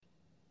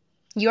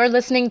You're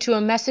listening to a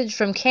message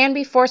from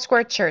Canby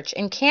Foursquare Church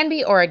in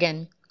Canby,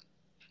 Oregon.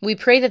 We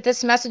pray that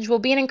this message will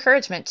be an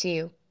encouragement to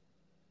you.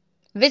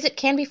 Visit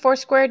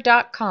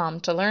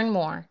canbyfoursquare.com to learn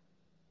more.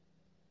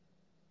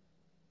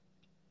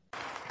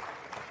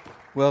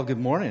 Well, good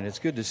morning. It's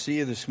good to see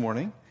you this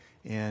morning.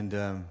 And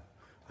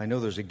I know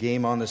there's a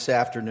game on this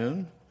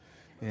afternoon,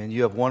 and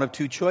you have one of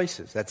two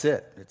choices. That's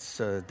it. It's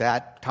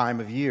that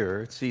time of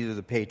year. It's either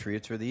the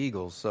Patriots or the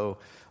Eagles. So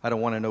I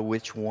don't want to know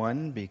which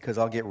one because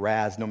I'll get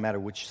razzed no matter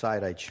which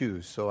side I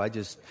choose. So I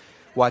just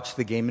watch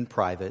the game in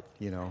private.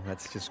 You know,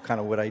 that's just kind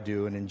of what I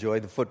do, and enjoy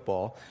the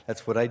football.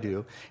 That's what I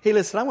do. Hey,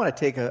 listen, I want to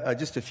take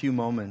just a few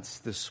moments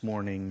this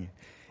morning,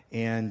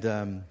 and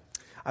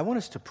I want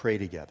us to pray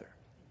together.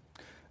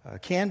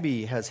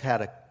 Canby has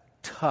had a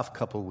tough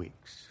couple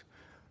weeks.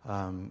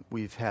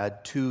 We've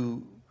had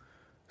 2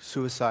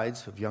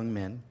 suicides of young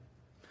men.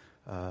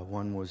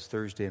 One was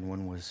Thursday and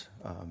one was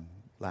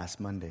last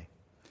Monday.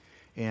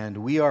 And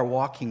we are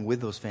walking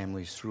with those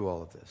families through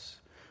all of this.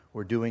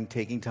 We're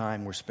taking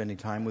time, we're spending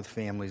time with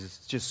families.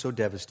 It's just so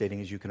devastating,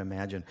 as you can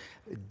imagine.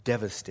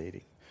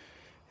 Devastating.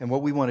 And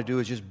what we want to do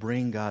is just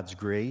bring God's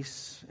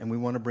grace, and we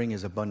want to bring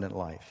His abundant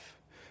life.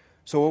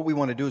 So what we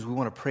want to do is we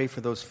want to pray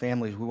for those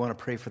families. We want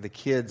to pray for the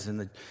kids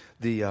and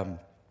the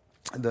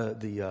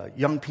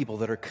young people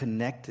that are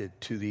connected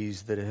to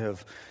these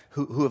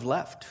who have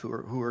left,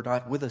 who are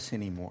not with us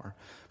anymore.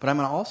 But I'm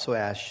going to also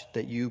ask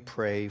that you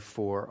pray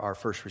for our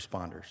first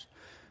responders.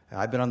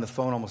 I've been on the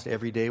phone almost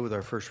every day with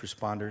our first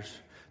responders,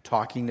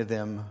 talking to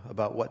them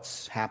about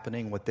what's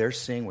happening, what they're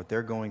seeing, what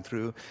they're going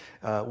through.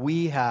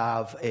 We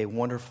have a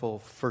wonderful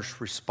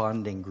first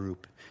responding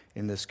group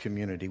in this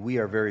community. We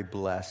are very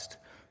blessed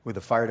with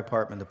the fire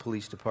department, the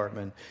police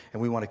department,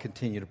 and we want to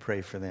continue to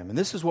pray for them. And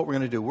this is what we're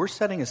going to do. We're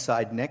setting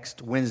aside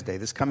next Wednesday,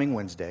 this coming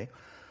Wednesday,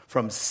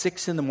 from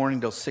 6 in the morning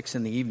till 6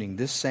 in the evening,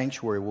 this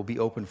sanctuary will be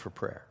open for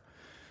prayer.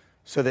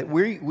 So that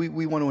we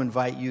want to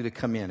invite you to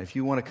come in. If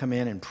you want to come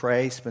in and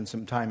pray, spend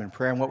some time in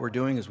prayer. And what we're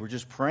doing is we're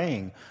just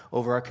praying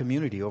over our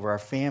community, over our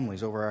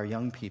families, over our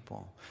young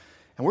people.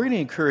 And we're going to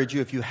encourage you,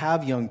 if you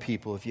have young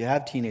people, if you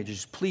have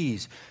teenagers,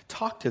 please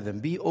talk to them,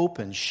 be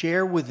open,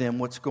 share with them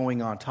what's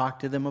going on, talk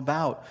to them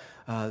about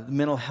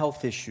mental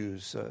health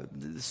issues,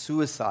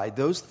 suicide,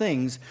 those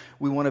things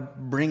we want to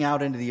bring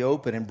out into the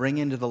open and bring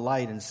into the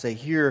light and say,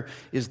 here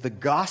is the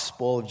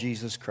gospel of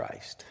Jesus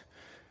Christ.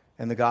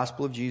 And the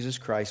gospel of Jesus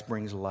Christ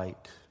brings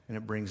light, and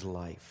it brings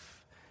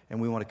life.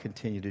 And we want to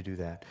continue to do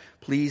that.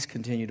 Please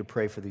continue to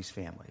pray for these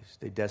families.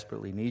 They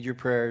desperately need your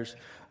prayers.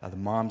 The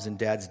moms and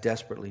dads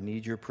desperately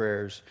need your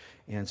prayers.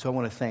 And so I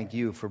want to thank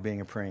you for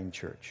being a praying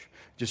church.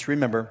 Just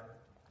remember,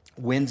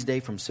 Wednesday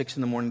from 6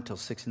 in the morning till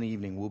 6 in the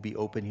evening, we'll be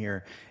open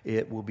here.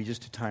 It will be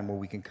just a time where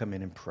we can come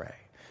in and pray.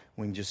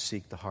 We can just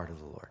seek the heart of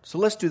the Lord. So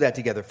let's do that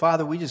together.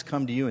 Father, we just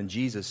come to you in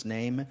Jesus'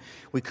 name.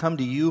 We come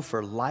to you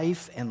for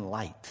life and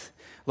light.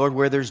 Lord,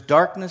 where there's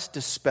darkness,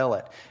 dispel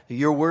it.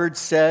 Your word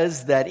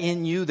says that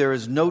in you there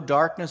is no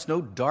darkness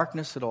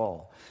at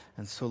all.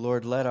 And so,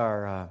 Lord, let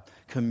our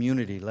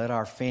community, let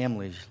our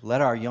families,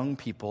 let our young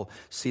people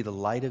see the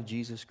light of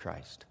Jesus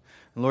Christ.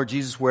 And Lord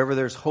Jesus, wherever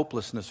there's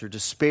hopelessness or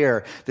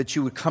despair, that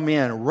you would come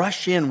in,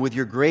 rush in with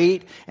your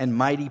great and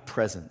mighty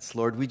presence.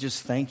 Lord, we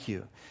just thank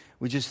you.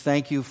 We just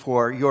thank you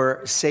for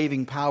your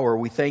saving power.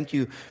 We thank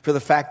you for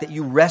the fact that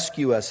you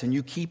rescue us and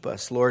you keep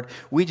us, Lord.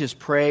 We just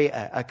pray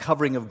a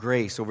covering of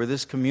grace over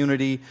this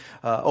community,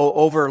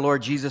 over,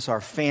 Lord Jesus,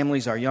 our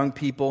families, our young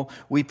people.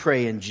 We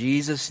pray in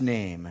Jesus'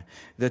 name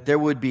that there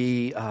would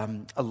be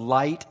a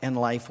light and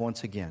life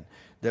once again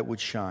that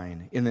would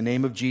shine. In the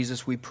name of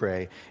Jesus we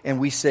pray, and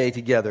we say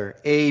together,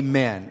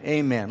 amen,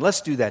 amen. Let's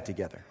do that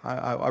together.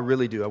 I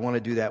really do. I want to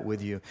do that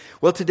with you.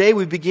 Well, today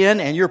we begin,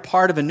 and you're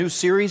part of a new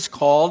series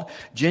called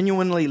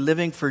Genuinely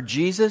Living for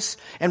Jesus,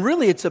 and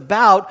really it's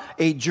about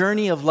a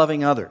journey of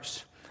loving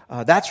others.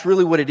 That's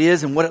really what it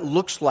is and what it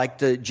looks like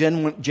to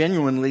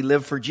genuinely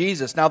live for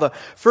Jesus. Now, the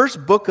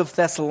first book of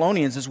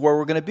Thessalonians is where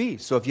we're going to be.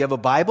 So if you have a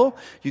Bible,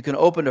 you can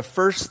open to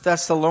 1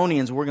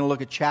 Thessalonians. We're going to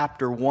look at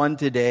chapter 1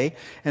 today.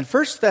 And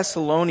 1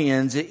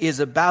 Thessalonians is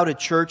about a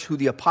church who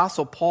the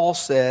Apostle Paul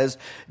says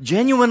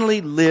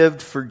genuinely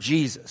lived for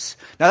Jesus.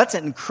 Now, that's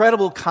an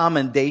incredible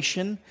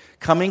commendation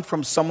coming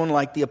from someone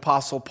like the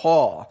Apostle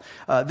Paul.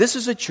 This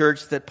is a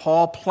church that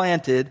Paul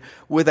planted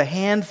with a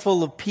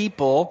handful of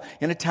people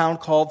in a town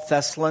called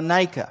Thessalonica.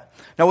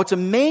 Now, what's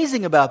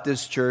amazing about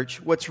this church,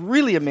 what's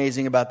really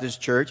amazing about this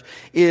church,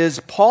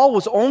 is Paul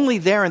was only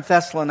there in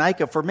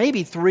Thessalonica for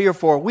maybe 3 or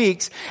 4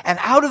 weeks, and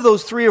out of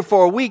those 3 or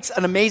 4 weeks,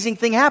 an amazing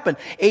thing happened.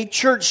 A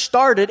church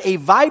started, a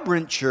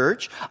vibrant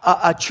church,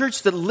 a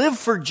church that lived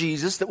for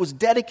Jesus, that was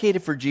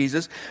dedicated for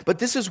Jesus, but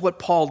this is what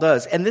Paul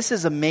does, and this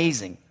is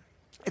amazing.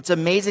 It's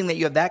amazing that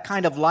you have that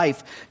kind of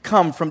life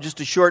come from just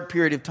a short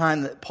period of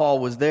time that Paul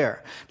was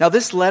there. Now,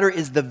 this letter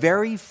is the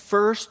very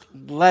first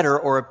letter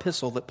or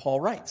epistle that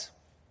Paul writes.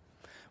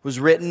 It was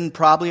written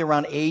probably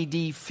around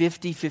AD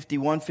 50,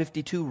 51,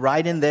 52,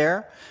 right in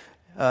there.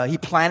 He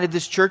planted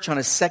this church on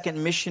a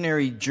second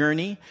missionary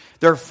journey.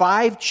 There are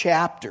 5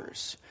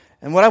 chapters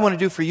And what I want to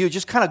do for you,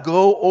 just kind of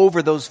go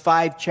over those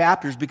 5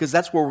 chapters because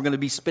that's where we're going to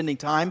be spending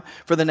time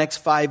for the next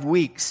 5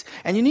 weeks.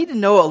 And you need to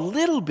know a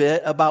little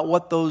bit about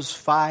what those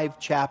 5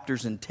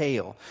 chapters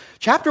entail.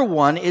 Chapter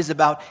 1 is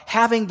about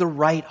having the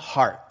right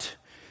heart.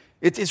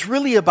 It's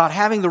really about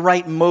having the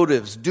right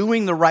motives,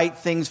 doing the right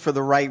things for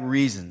the right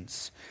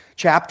reasons.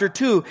 Chapter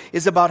 2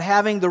 is about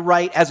having the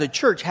right, as a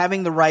church,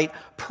 having the right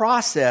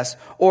process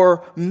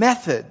or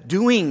method,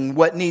 doing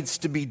what needs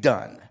to be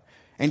done,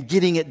 and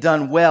getting it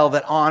done well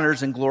that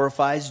honors and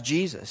glorifies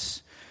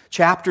Jesus.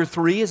 Chapter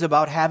 3 is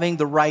about having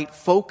the right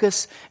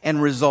focus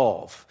and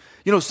resolve.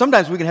 You know,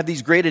 sometimes we can have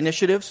these great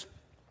initiatives,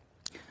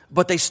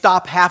 but they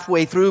stop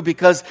halfway through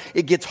because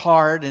it gets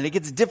hard and it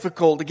gets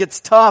difficult, it gets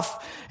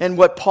tough. And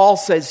what Paul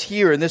says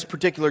here in this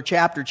particular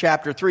chapter,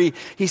 chapter 3,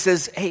 he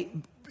says, hey,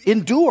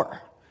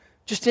 endure.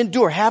 Just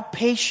endure. Have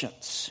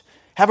patience.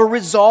 Have a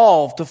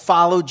resolve to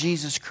follow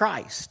Jesus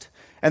Christ.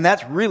 And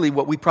that's really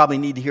what we probably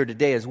need to hear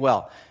today as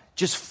well.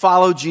 Just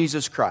follow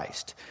Jesus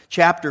Christ.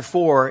 Chapter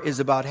 4 is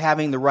about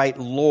having the right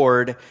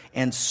Lord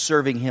and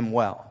serving Him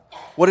well.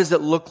 What does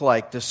it look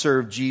like to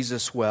serve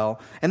Jesus well?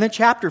 And then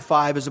chapter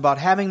 5 is about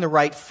having the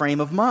right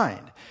frame of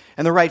mind.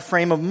 And the right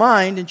frame of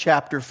mind in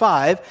chapter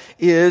 5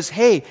 is,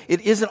 hey,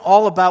 it isn't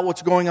all about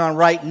what's going on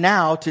right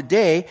now,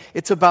 today.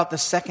 It's about the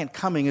second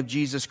coming of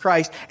Jesus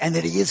Christ and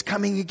that He is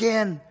coming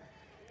again.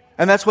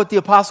 And that's what the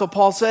Apostle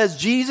Paul says.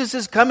 Jesus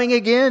is coming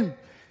again.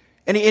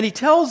 And he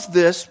tells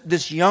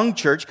this young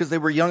church, because they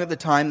were young at the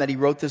time that he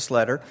wrote this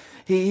letter,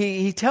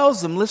 he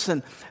tells them,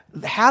 listen,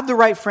 have the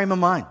right frame of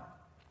mind.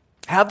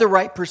 Have the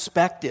right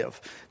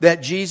perspective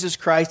that Jesus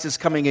Christ is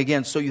coming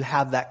again, so you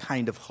have that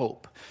kind of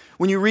hope.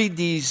 When you read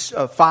these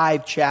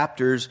 5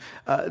 chapters,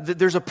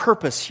 there's a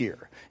purpose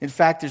here. In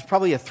fact, there's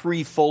probably a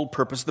threefold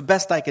purpose. The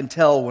best I can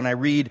tell when I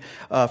read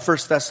 1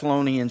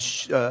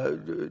 Thessalonians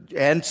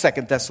and 2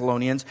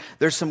 Thessalonians,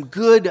 there's some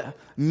good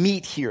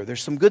meat here.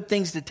 There's some good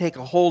things to take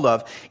a hold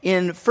of.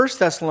 In 1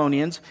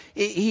 Thessalonians,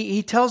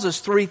 he tells us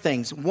 3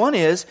 things. One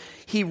is,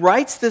 he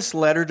writes this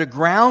letter to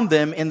ground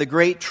them in the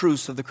great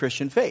truths of the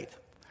Christian faith.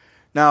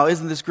 Now,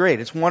 isn't this great?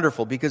 It's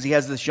wonderful because he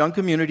has this young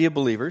community of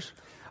believers.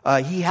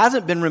 He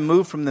hasn't been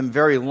removed from them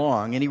very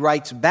long, and he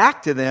writes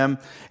back to them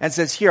and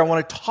says, here, I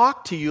want to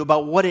talk to you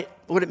about what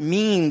it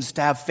means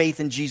to have faith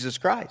in Jesus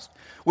Christ,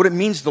 what it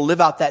means to live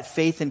out that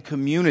faith in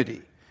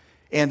community.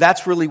 And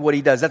that's really what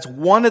he does. That's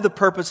one of the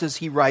purposes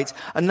he writes.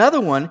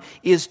 Another one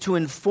is to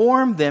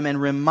inform them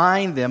and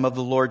remind them of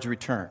the Lord's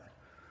return.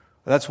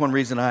 That's one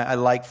reason I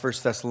like 1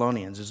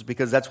 Thessalonians, is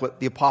because that's what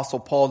the Apostle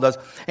Paul does.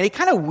 And he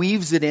kind of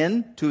weaves it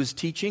in to his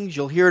teachings.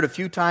 You'll hear it a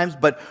few times,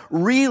 but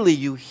really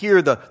you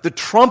hear the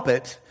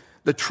trumpet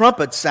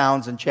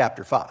sounds in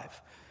chapter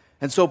 5.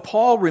 And so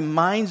Paul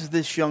reminds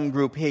this young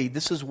group, hey,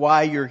 this is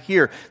why you're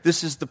here.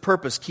 This is the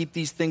purpose. Keep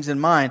these things in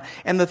mind.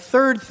 And the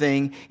third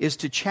thing is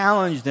to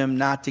challenge them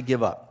not to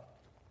give up.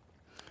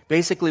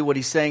 Basically what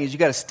he's saying is you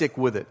got to stick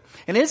with it.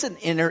 And isn't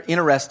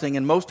interesting,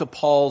 in most of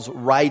Paul's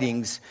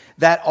writings,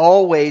 that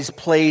always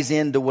plays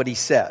into what he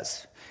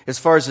says. As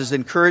far as his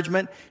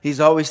encouragement, he's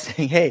always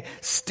saying, hey,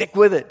 stick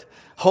with it.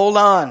 Hold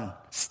on.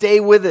 Stay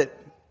with it.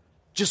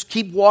 Just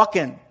keep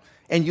walking.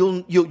 And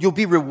you'll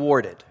be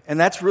rewarded. And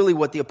that's really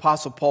what the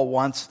Apostle Paul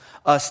wants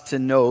us to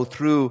know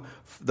through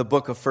the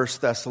book of 1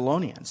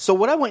 Thessalonians. So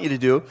what I want you to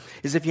do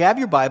is, if you have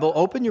your Bible,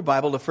 open your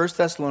Bible to 1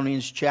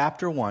 Thessalonians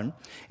chapter 1,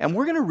 and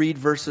we're going to read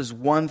verses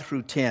 1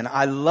 through 10.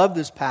 I love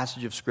this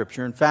passage of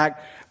Scripture. In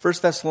fact, 1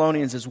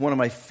 Thessalonians is one of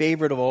my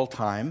favorite of all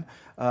time.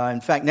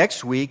 In fact,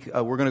 next week,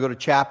 we're going to go to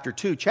chapter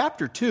 2.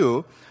 Chapter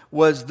 2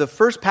 was the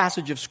first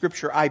passage of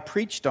Scripture I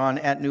preached on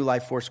at New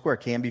Life Foursquare,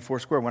 KMB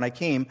Foursquare, when I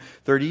came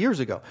 30 years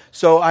ago.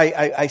 So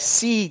I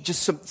see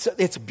just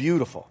it's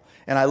beautiful.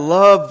 And I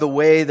love the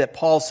way that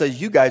Paul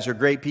says, you guys are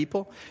great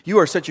people. You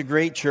are such a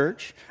great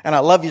church. And I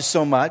love you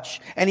so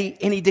much. And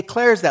he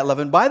declares that love.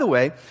 And by the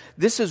way,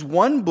 this is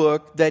one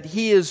book that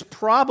he is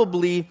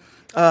probably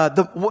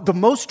the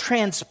most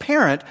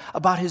transparent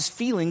about his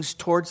feelings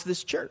towards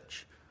this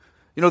church.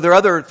 You know, there are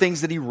other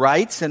things that he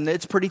writes, and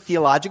it's pretty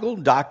theological,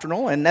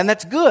 doctrinal, and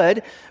that's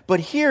good. But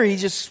here he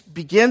just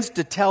begins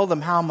to tell them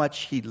how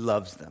much he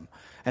loves them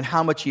and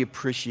how much he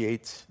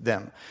appreciates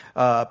them.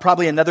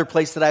 Probably another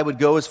place that I would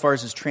go as far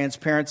as his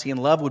transparency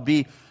and love would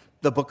be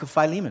the book of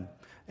Philemon,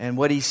 and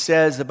what he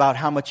says about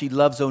how much he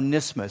loves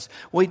Onesimus.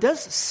 Well, he does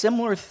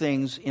similar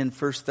things in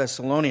 1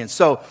 Thessalonians.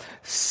 So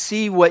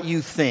see what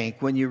you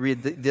think when you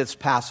read this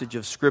passage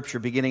of Scripture,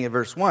 beginning at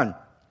verse 1.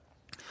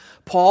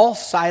 Paul,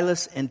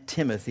 Silas, and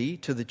Timothy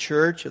to the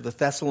church of the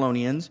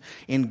Thessalonians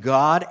in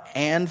God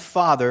and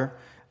Father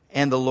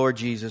and the Lord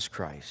Jesus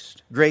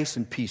Christ. Grace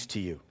and peace to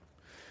you.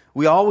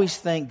 We always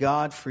thank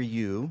God for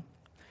you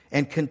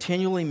and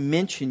continually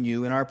mention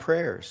you in our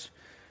prayers.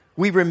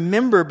 We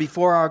remember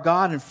before our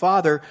God and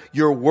Father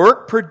your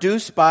work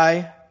produced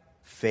by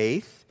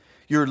faith,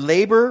 your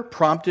labor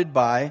prompted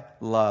by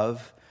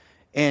love,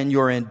 and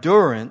your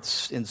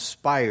endurance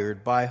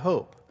inspired by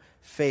hope.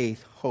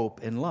 Faith, hope,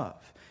 and love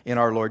in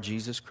our Lord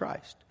Jesus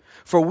Christ.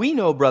 For we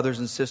know, brothers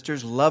and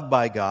sisters, loved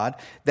by God,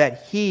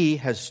 that He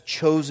has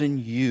chosen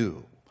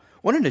you.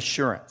 What an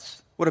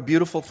assurance. What a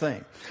beautiful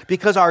thing.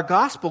 Because our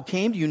gospel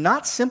came to you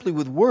not simply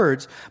with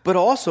words, but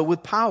also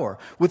with power,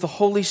 with the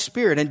Holy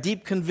Spirit and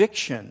deep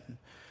conviction.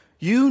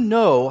 You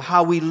know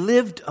how we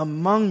lived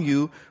among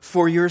you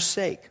for your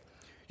sake.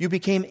 You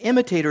became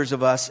imitators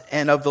of us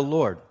and of the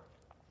Lord.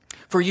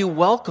 For you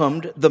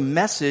welcomed the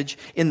message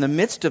in the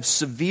midst of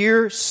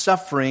severe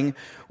suffering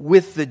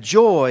with the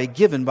joy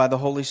given by the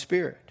Holy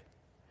Spirit.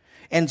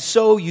 And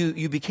so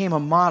you became a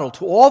model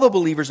to all the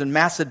believers in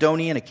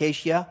Macedonia and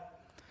Achaia.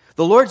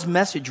 The Lord's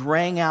message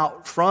rang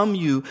out from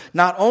you,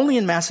 not only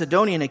in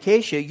Macedonia and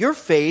Achaia. Your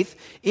faith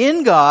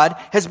in God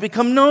has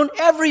become known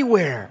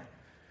everywhere.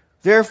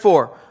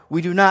 Therefore,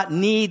 we do not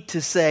need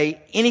to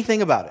say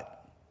anything about it,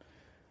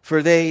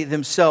 for they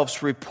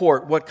themselves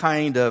report what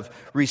kind of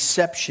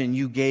reception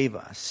you gave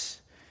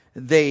us.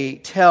 They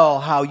tell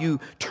how you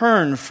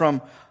turned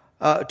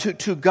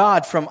to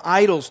God from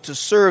idols to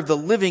serve the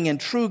living and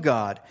true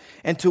God,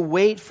 and to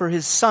wait for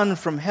His Son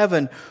from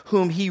heaven,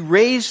 whom He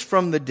raised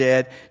from the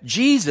dead,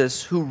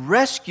 Jesus, who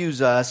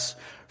rescues us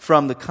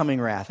from the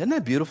coming wrath. Isn't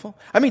that beautiful?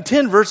 I mean,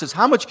 10 verses.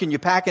 How much can you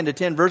pack into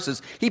 10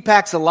 verses? He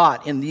packs a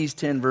lot in these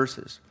 10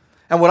 verses.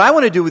 And what I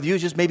want to do with you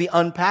is just maybe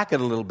unpack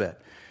it a little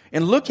bit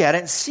and look at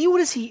it and see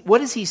what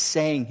is he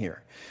saying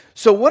here.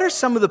 So what are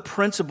some of the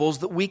principles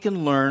that we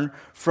can learn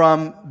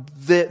from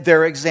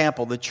their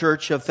example, the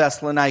church of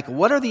Thessalonica?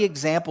 What are the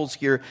examples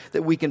here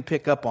that we can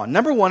pick up on?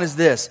 Number one is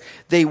this: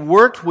 they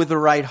worked with the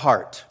right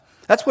heart.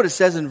 That's what it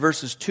says in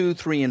verses 2,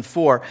 3, and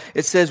 4.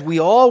 It says, we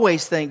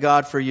always thank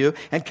God for you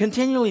and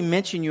continually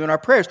mention you in our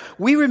prayers.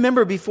 We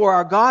remember before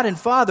our God and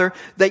Father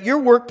that your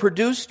work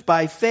produced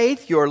by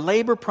faith, your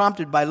labor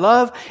prompted by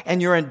love,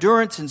 and your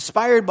endurance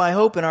inspired by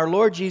hope in our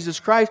Lord Jesus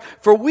Christ.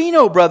 For we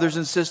know, brothers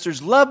and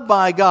sisters, loved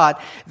by God,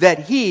 that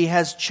He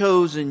has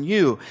chosen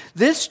you.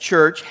 This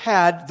church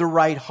had the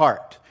right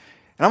heart.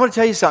 And I'm going to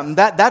tell you something,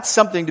 that's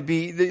something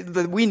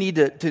that we need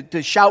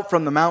to shout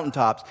from the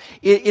mountaintops.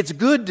 It's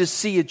good to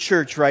see a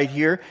church right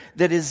here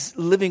that is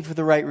living for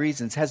the right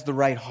reasons, has the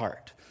right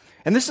heart.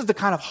 And this is the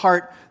kind of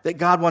heart that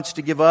God wants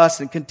to give us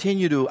and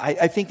continue to,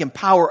 I think,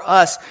 empower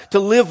us to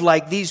live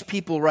like these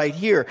people right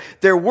here.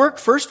 Their work,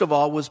 first of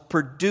all, was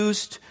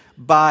produced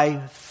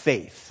by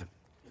faith.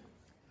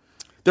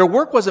 Their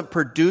work wasn't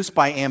produced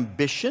by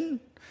ambition.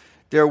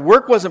 Their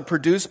work wasn't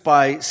produced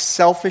by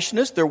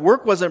selfishness. Their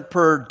work wasn't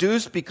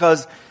produced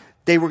because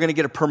they were going to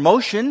get a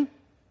promotion.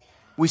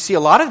 We see a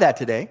lot of that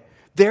today.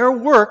 Their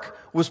work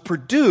was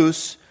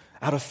produced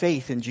out of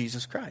faith in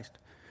Jesus Christ.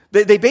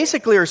 They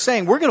basically are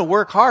saying, we're going to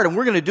work hard and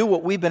we're going to do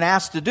what we've been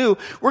asked to do.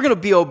 We're going to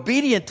be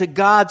obedient to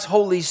God's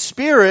Holy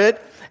Spirit,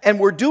 and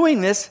we're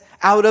doing this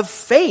out of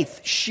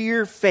faith,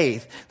 sheer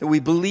faith, that we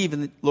believe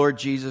in the Lord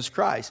Jesus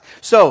Christ.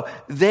 So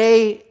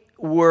they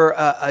were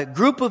a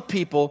group of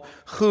people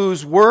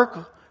whose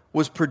work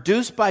was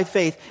produced by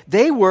faith.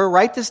 They were,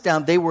 write this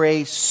down, they were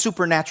a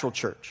supernatural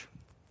church.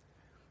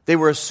 They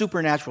were a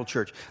supernatural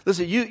church.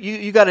 Listen,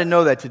 you got to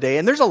know that today.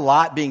 And there's a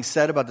lot being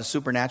said about the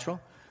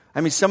supernatural. I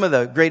mean, some of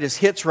the greatest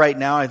hits right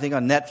now, I think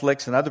on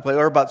Netflix and other places,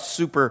 are about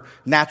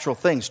supernatural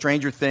things,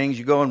 Stranger Things.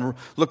 You go and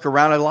look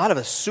around, a lot of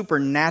the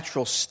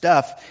supernatural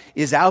stuff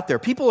is out there.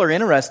 People are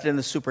interested in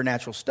the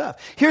supernatural stuff.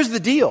 Here's the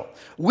deal.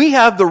 We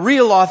have the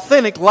real,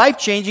 authentic,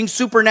 life-changing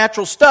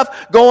supernatural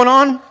stuff going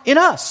on in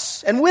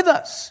us and with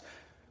us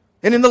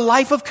and in the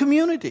life of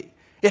community.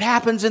 It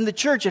happens in the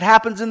church. It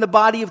happens in the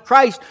body of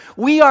Christ.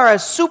 We are a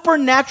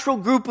supernatural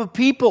group of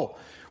people.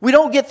 We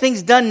don't get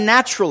things done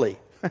naturally.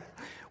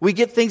 We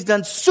get things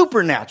done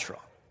supernatural.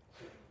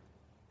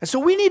 And so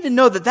we need to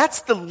know that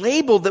that's the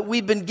label that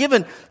we've been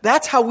given.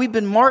 That's how we've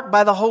been marked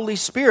by the Holy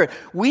Spirit.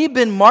 We've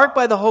been marked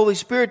by the Holy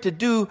Spirit to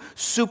do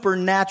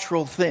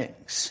supernatural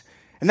things.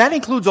 And that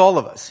includes all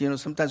of us. You know,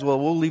 sometimes,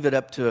 we'll leave it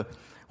up to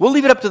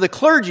the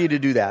clergy to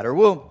do that, or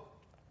we'll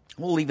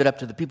leave it up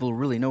to the people who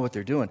really know what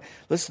they're doing.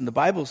 Listen, the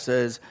Bible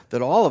says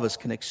that all of us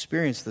can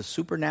experience the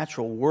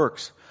supernatural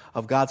works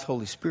of God's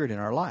Holy Spirit in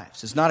our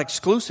lives. It's not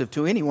exclusive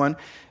to anyone.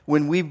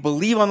 When we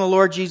believe on the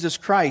Lord Jesus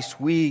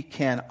Christ, we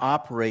can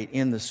operate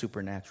in the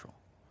supernatural.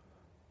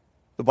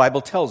 The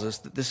Bible tells us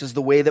that this is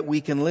the way that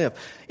we can live.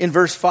 In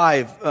verse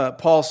 5,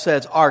 Paul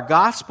says, our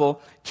gospel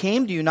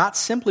came to you not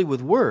simply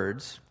with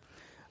words,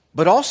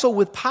 but also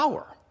with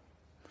power,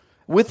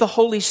 with the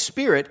Holy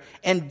Spirit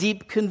and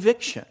deep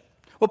conviction.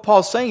 What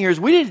Paul's saying here is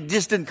we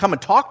just didn't come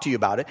and talk to you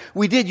about it.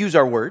 We did use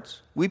our words.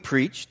 We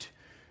preached.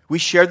 We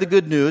shared the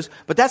good news,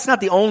 but that's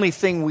not the only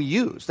thing we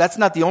used. That's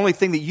not the only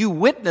thing that you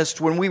witnessed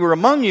when we were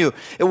among you.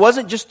 It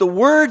wasn't just the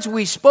words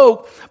we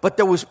spoke, but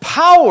there was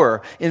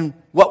power in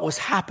what was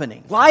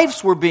happening.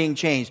 Lives were being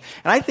changed.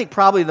 And I think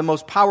probably the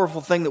most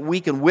powerful thing that we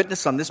can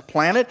witness on this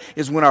planet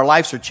is when our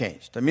lives are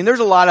changed. I mean, there's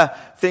a lot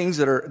of things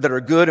that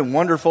are good and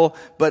wonderful,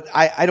 but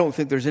I don't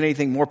think there's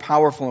anything more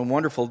powerful and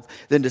wonderful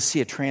than to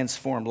see a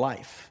transformed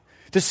life.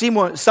 To see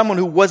someone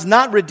who was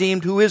not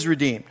redeemed who is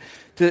redeemed.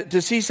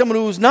 To see someone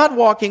who's not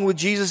walking with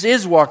Jesus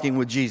is walking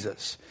with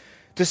Jesus.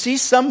 To see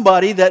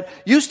somebody that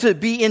used to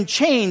be in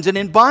chains and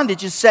in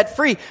bondage is set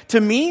free.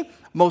 To me,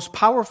 most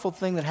powerful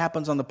thing that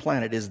happens on the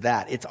planet is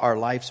that. It's our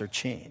lives are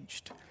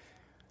changed.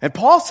 And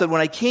Paul said,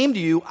 when I came to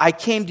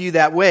you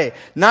that way.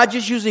 Not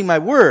just using my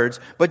words,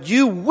 but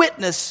you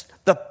witnessed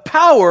the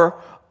power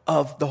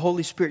of the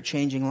Holy Spirit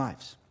changing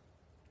lives.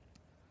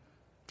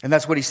 And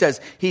that's what he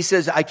says. He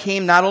says, I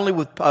came not only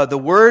with the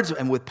words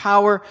and with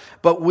power,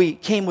 but we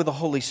came with the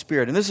Holy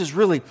Spirit. And this is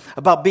really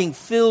about being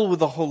filled with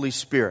the Holy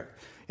Spirit.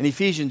 In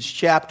Ephesians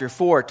chapter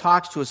 4, it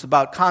talks to us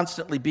about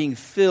constantly being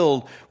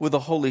filled with the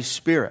Holy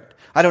Spirit.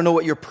 I don't know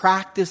what your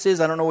practice is.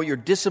 I don't know what your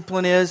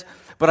discipline is.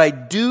 But I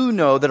do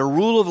know that a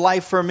rule of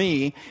life for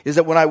me is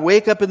that when I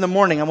wake up in the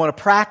morning, I want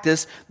to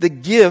practice the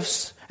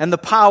gifts and the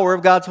power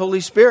of God's Holy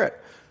Spirit.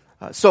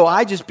 So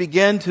I just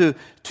begin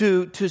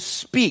to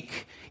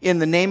speak in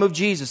the name of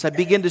Jesus. I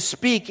begin to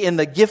speak in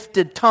the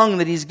gifted tongue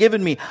that He's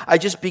given me. I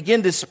just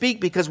begin to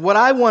speak because what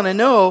I want to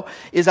know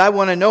is I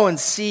want to know and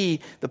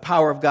see the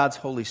power of God's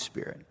Holy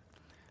Spirit.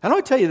 And I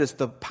want to tell you this,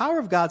 the power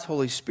of God's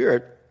Holy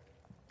Spirit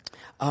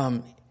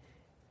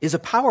is a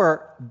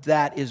power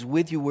that is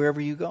with you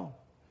wherever you go.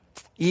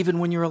 Even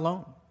when you're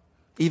alone,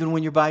 even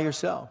when you're by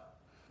yourself,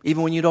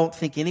 even when you don't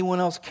think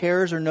anyone else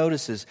cares or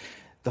notices,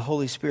 the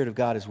Holy Spirit of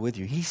God is with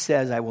you. He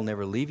says, I will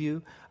never leave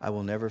you, I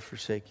will never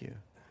forsake you.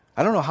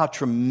 I don't know how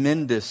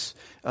tremendous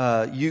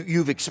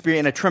you've experienced,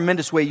 in a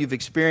tremendous way you've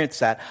experienced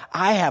that.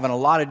 I have in a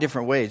lot of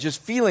different ways,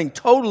 just feeling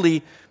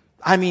totally,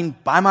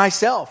 by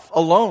myself,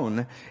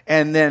 alone.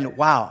 And then,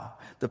 wow,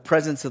 the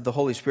presence of the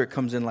Holy Spirit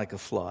comes in like a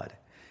flood.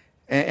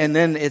 And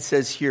then it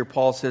says here,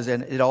 Paul says,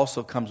 and it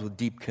also comes with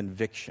deep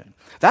conviction.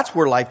 That's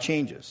where life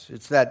changes.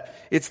 It's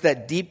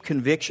that deep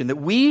conviction that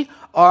we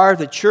are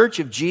the church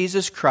of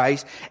Jesus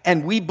Christ,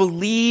 and we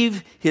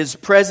believe His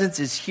presence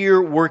is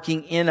here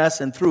working in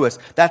us and through us.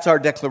 That's our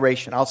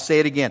declaration. I'll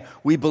say it again.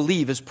 We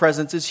believe His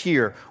presence is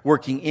here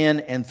working in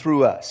and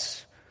through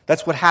us.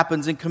 That's what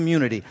happens in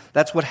community.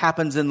 That's what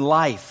happens in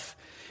life.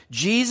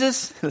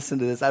 Jesus, listen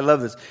to this, I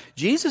love this.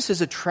 Jesus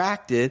is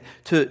attracted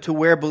to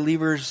where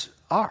believers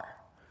are.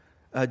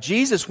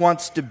 Jesus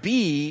wants to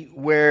be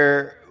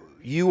where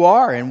you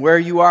are and where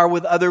you are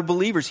with other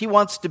believers. He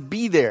wants to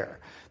be there.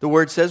 The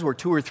Word says where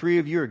 2 or 3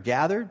 of you are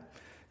gathered.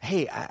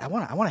 Hey, I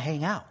want to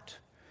hang out.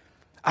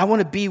 I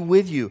want to be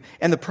with you.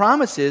 And the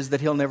promise is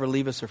that He'll never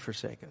leave us or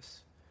forsake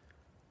us.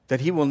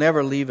 That He will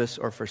never leave us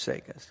or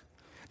forsake us.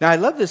 Now, I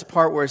love this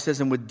part where it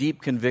says, and with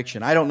deep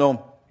conviction. I don't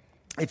know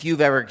if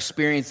you've ever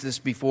experienced this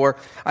before.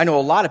 I know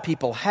a lot of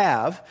people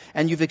have,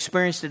 and you've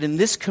experienced it in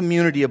this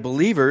community of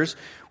believers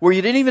where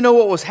you didn't even know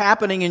what was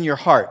happening in your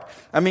heart.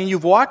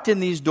 You've walked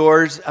in these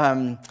doors,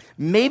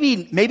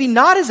 maybe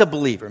not as a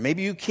believer.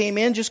 Maybe you came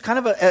in just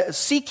kind of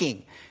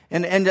seeking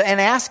and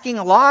asking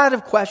a lot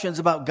of questions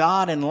about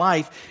God and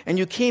life, and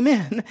you came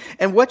in,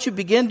 and what you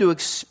begin to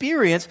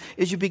experience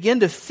is you begin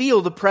to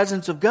feel the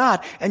presence of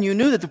God, and you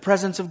knew that the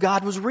presence of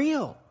God was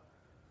real.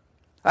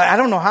 I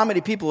don't know how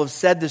many people have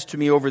said this to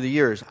me over the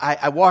years.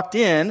 I walked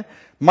in,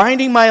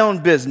 minding my own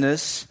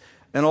business,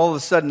 and all of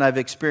a sudden I've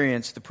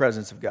experienced the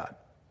presence of God.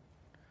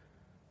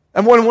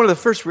 And one of the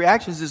first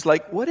reactions is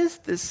like, what is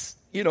this,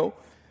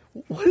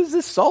 what is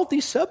this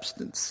salty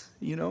substance,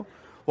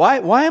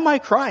 Why am I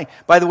crying?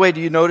 By the way, do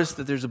you notice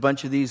that there's a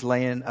bunch of these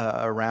laying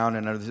around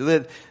and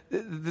others?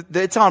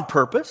 It's on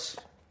purpose.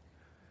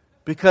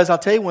 Because I'll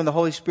tell you, when the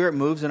Holy Spirit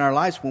moves in our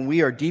lives, when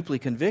we are deeply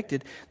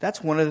convicted,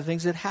 that's one of the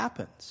things that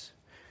happens.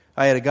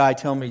 I had a guy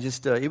tell me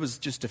it was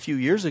just a few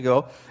years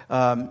ago.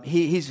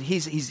 He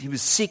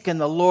was seeking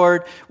the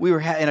Lord. We were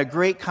in a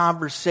great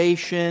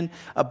conversation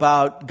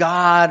about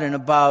God and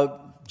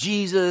about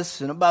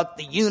Jesus and about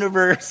the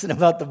universe and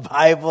about the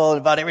Bible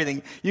and about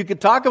everything you could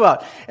talk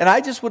about. And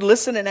I just would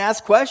listen and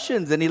ask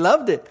questions, and he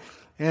loved it.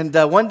 And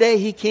one day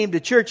he came to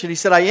church, and he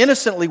said, I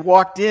innocently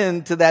walked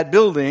into that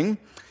building,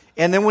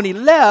 and then when he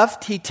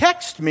left, he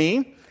texted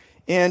me,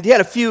 and he had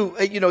a few,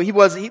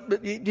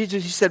 he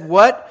said,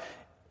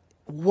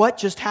 What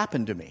just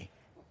happened to me?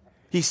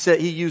 He said,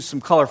 he used some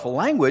colorful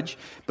language,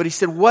 but he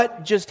said,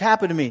 what just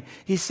happened to me?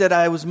 He said,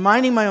 I was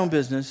minding my own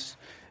business,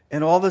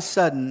 and all of a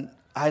sudden,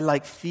 I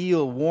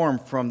feel warm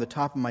from the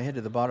top of my head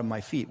to the bottom of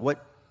my feet.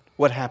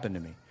 What happened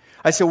to me?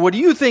 I said, what do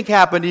you think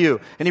happened to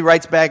you? And he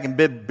writes back in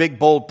big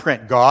bold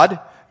print, God,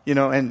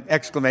 and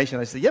exclamation.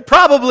 I said, yeah,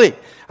 probably.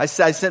 I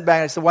sent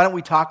back, I said, why don't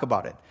we talk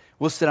about it?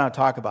 We'll sit down and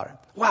talk about it.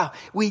 Wow,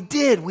 we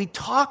did. We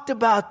talked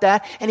about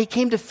that, and he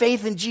came to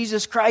faith in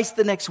Jesus Christ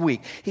the next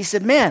week. He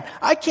said, man,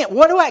 I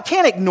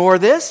can't ignore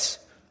this.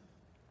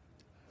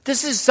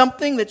 This is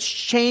something that's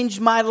changed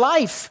my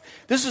life.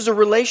 This is a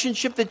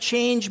relationship that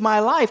changed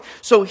my life.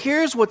 So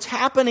here's what's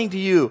happening to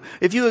you.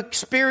 If you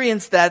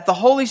experience that, the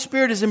Holy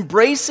Spirit is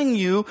embracing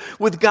you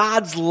with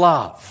God's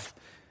love.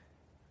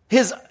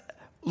 His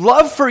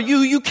love for you,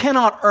 you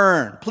cannot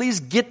earn. Please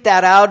get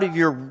that out of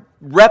your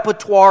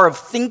repertoire of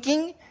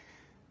thinking,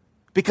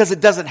 because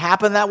it doesn't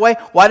happen that way.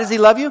 Why does He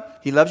love you?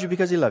 He loves you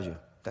because He loves you.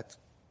 That's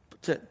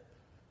it.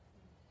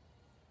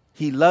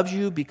 He loves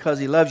you because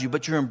He loves you,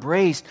 but you're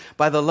embraced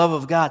by the love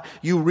of God.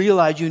 You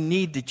realize you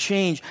need to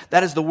change.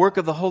 That is the work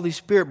of the Holy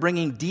Spirit,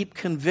 bringing deep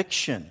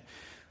conviction.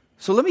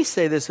 So let me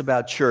say this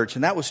about church,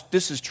 and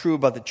this is true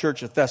about the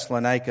church of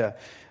Thessalonica.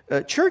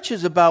 Church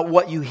is about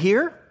what you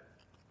hear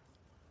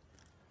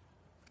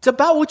It's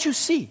about what you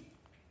see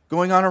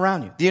going on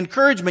around you. The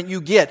encouragement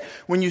you get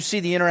when you see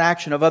the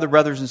interaction of other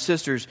brothers and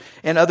sisters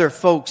and other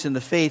folks in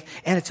the faith,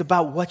 and it's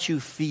about what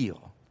you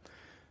feel.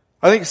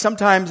 I think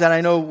sometimes, and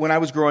I know when I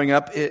was growing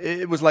up,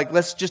 it was like,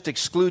 let's just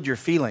exclude your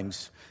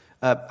feelings.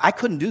 I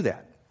couldn't do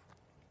that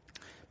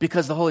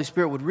because the Holy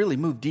Spirit would really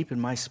move deep in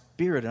my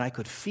spirit, and I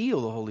could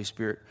feel the Holy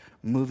Spirit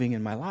moving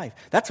in my life.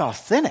 That's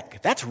authentic.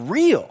 That's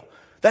real.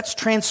 That's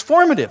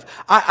transformative.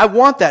 I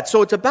want that.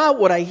 So it's about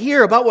what I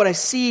hear, about what I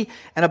see,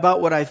 and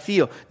about what I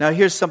feel. Now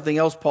here's something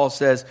else Paul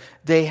says.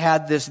 They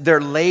had this,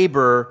 their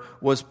labor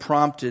was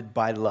prompted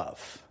by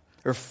love.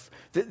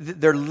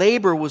 Their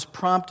labor was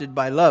prompted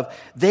by love.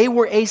 They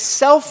were a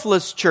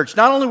selfless church.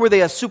 Not only were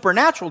they a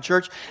supernatural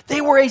church,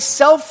 they were a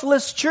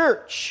selfless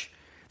church.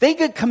 They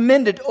get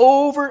commended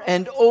over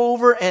and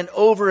over and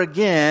over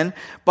again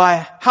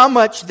by how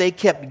much they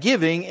kept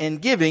giving and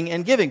giving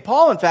and giving.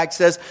 Paul, in fact,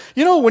 says,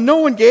 when no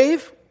one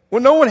gave,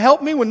 when no one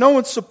helped me, when no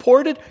one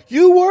supported,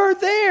 you were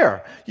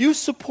there. You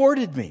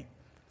supported me.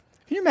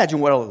 Can you imagine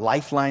what a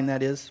lifeline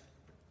that is?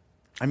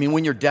 I mean,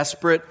 when you're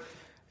desperate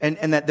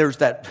and that there's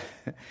that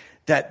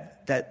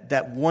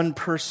one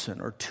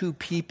person or two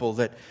people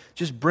that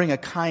just bring a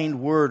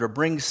kind word or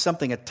bring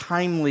something, a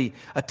timely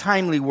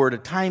word, a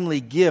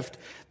timely gift,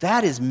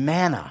 that is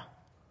manna.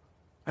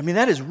 I mean,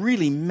 that is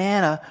really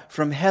manna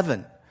from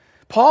heaven.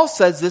 Paul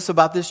says this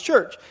about this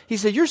church. He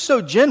said, you're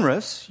so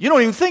generous, you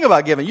don't even think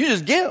about giving, you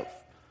just give.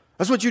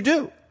 That's what you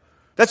do.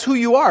 That's who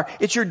you are.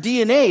 It's your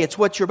DNA. It's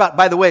what you're about.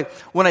 By the way,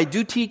 when I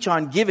do teach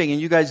on giving, and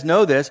you guys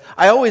know this,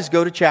 I always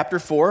go to chapter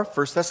 4,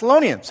 1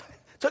 Thessalonians.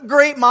 It's a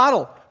great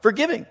model for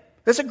giving.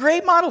 That's a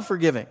great model for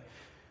giving.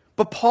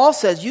 But Paul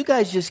says, you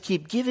guys just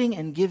keep giving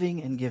and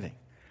giving and giving.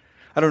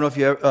 I don't know if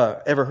you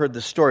ever heard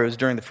this story. It was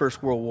during the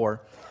First World War.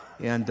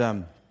 And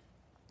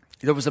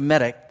there was a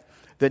medic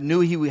that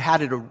knew he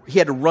had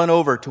to run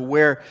over to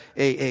where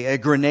a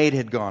grenade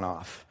had gone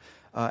off.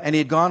 And he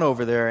had gone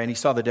over there and he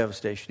saw the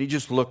devastation. He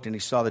just looked and he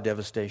saw the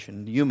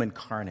devastation, human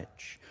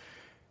carnage.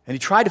 And he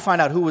tried to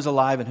find out who was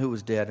alive and who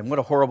was dead. And what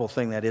a horrible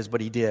thing that is,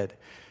 but he did.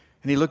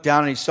 And he looked down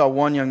and he saw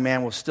one young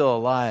man was still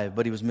alive,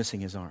 but he was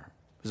missing his arm.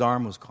 His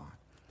arm was gone.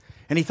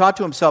 And he thought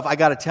to himself, I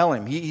got to tell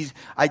him.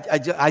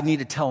 I need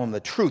to tell him the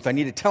truth. I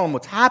need to tell him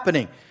what's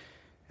happening.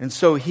 And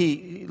so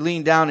he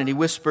leaned down and he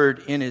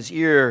whispered in his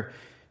ear,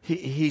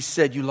 he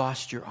said, you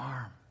lost your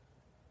arm.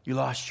 You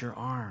lost your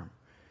arm.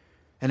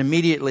 And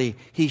immediately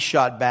he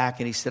shot back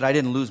and he said, I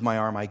didn't lose my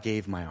arm, I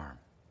gave my arm.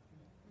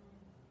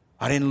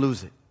 I didn't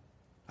lose it.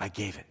 I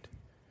gave it.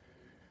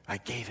 I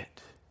gave it.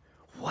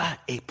 What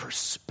a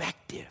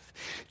perspective.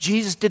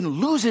 Jesus didn't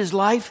lose his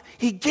life,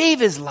 he gave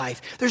his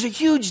life. There's a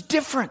huge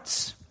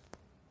difference.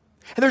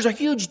 And there's a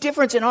huge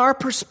difference in our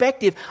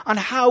perspective on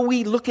how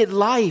we look at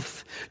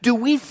life. Do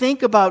we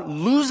think about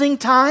losing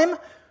time?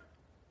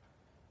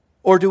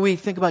 Or do we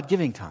think about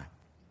giving time?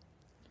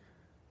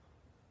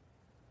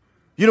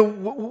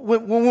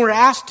 When we're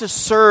asked to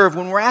serve,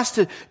 when we're asked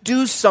to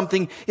do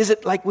something, is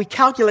it like we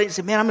calculate and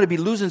say, man, I'm going to be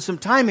losing some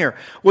time here?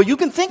 Well, you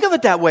can think of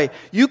it that way.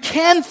 You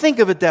can think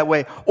of it that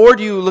way. Or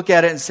do you look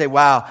at it and say,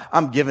 wow,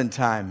 I'm giving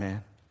time,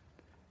 man.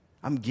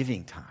 I'm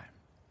giving time.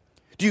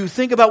 Do you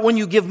think about when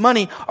you give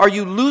money, are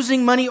you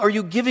losing money or are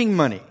you giving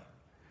money?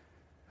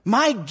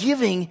 My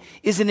giving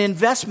is an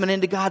investment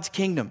into God's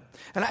kingdom.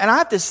 And I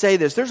have to say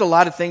this, there's a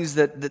lot of things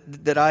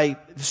that I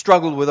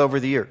struggled with over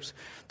the years.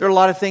 There are a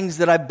lot of things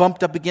that I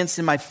bumped up against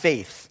in my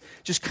faith,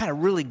 just kind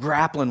of really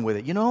grappling with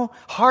it,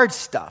 hard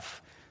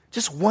stuff.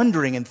 Just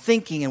wondering and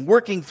thinking and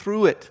working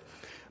through it.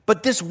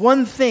 But this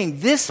one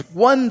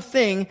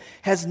thing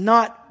has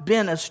not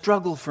been a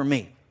struggle for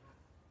me.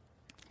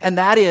 And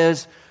that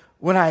is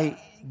when I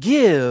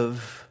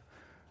give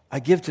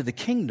to the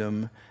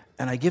kingdom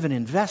and I give an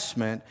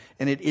investment,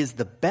 and it is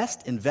the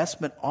best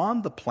investment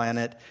on the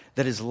planet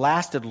that has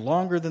lasted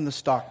longer than the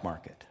stock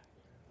market.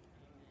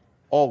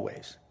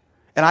 Always.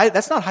 And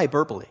that's not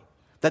hyperbole.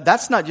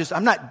 That's not just,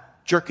 I'm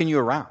not jerking you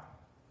around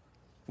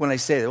when I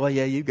say that. Well,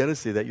 yeah, you've got to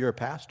say that. You're a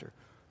pastor.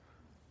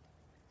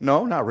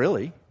 No, not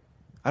really.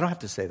 I don't have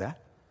to say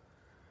that.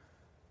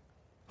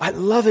 I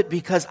love it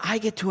because I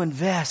get to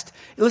invest.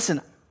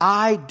 Listen,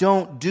 I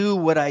don't do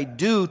what I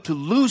do to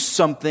lose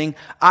something.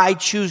 I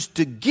choose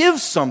to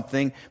give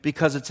something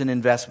because it's an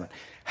investment.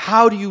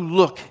 How do you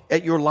look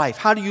at your life?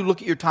 How do you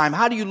look at your time?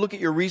 How do you look at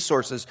your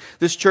resources?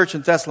 This church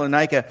in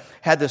Thessalonica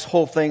had this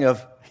whole thing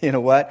of, you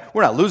know what?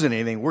 We're not losing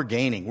anything. We're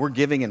gaining. We're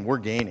giving and we're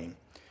gaining.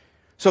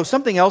 So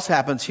something else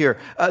happens here.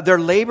 Their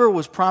labor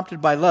was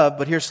prompted by love,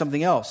 but here's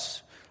something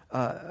else.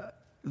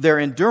 Their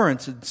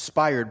endurance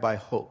inspired by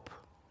hope.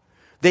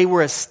 They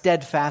were a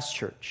steadfast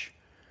church.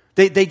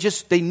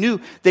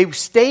 They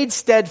stayed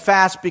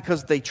steadfast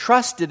because they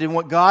trusted in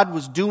what God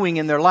was doing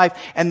in their life,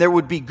 and there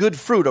would be good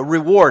fruit, a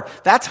reward.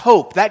 That's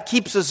hope. That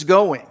keeps us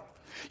going.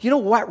 You know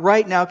what?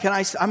 Right now,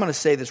 I'm going to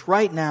say this.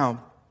 Right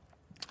now,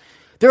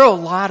 there are a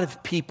lot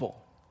of people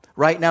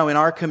right now in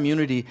our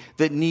community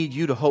that need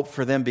you to hope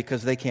for them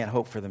because they can't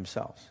hope for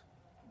themselves.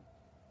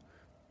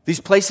 These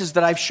places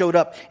that I've showed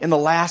up in the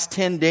last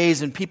 10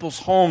 days in people's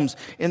homes,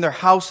 in their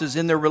houses,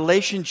 in their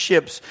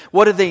relationships,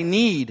 what do they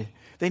need?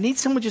 They need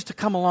someone just to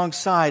come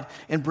alongside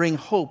and bring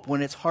hope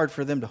when it's hard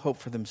for them to hope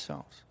for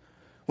themselves,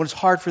 when it's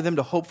hard for them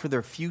to hope for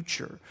their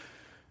future.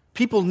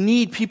 People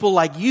need people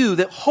like you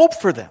that hope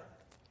for them.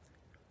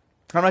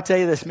 I'm going to tell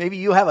you this. Maybe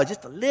you have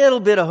just a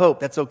little bit of hope.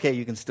 That's okay.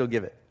 You can still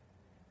give it.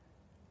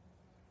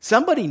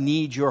 Somebody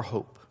needs your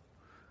hope.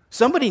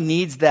 Somebody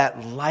needs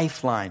that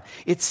lifeline.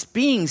 It's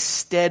being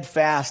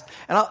steadfast.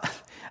 And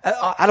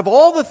out of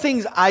all the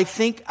things I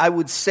think I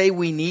would say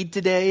we need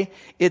today,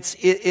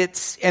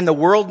 and the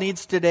world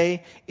needs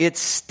today, it's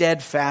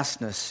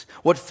steadfastness.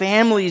 What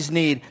families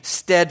need,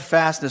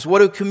 steadfastness. What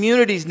do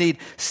communities need?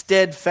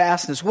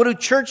 Steadfastness. What do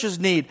churches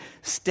need?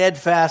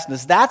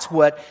 Steadfastness. That's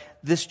what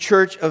this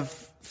church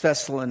of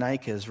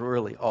Thessalonica is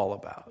really all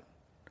about.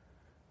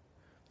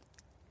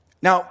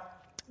 Now,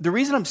 the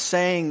reason I'm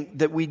saying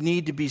that we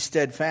need to be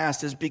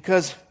steadfast is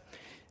because,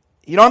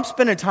 I'm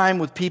spending time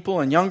with people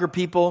and younger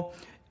people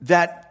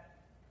that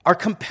are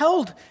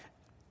compelled,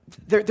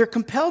 they're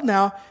compelled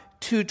now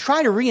to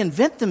try to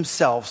reinvent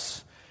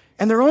themselves,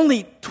 and they're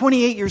only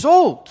 28 years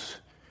old.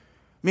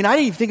 I mean, I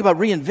didn't even think about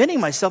reinventing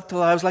myself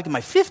till I was like in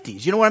my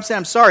 50s. You know what I'm saying?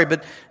 I'm sorry,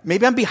 but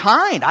maybe I'm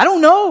behind. I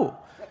don't know.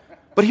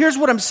 But here's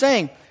what I'm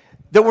saying.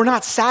 That we're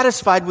not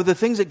satisfied with the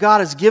things that God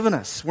has given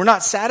us. We're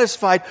not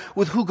satisfied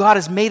with who God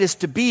has made us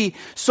to be,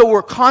 so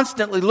we're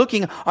constantly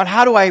looking on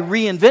how do I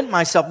reinvent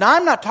myself. Now,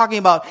 I'm not talking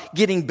about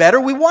getting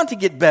better. We want to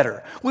get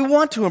better. We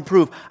want to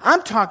improve.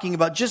 I'm talking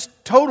about just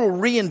total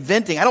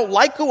reinventing. I don't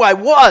like who I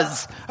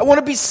was. I want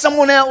to be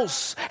someone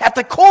else. At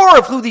the core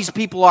of who these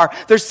people are,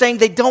 they're saying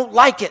they don't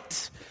like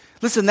it.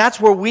 Listen, that's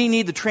where we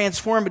need the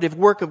transformative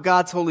work of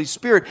God's Holy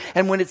Spirit.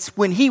 And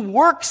when He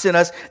works in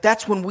us,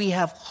 that's when we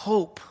have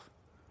hope.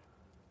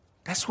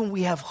 That's when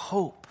we have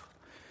hope.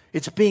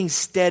 It's being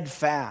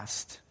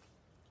steadfast.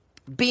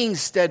 Being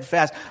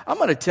steadfast. I'm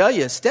going to tell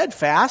you,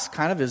 steadfast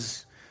kind of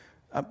is,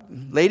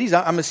 ladies,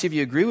 I'm going to see if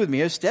you agree with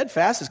me.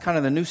 Steadfast is kind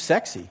of the new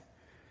sexy.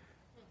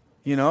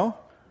 I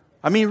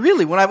mean,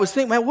 really, when I was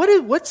thinking, man,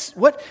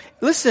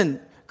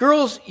 listen,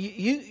 girls,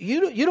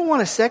 you don't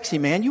want a sexy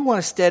man, you want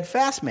a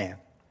steadfast man.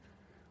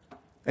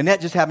 And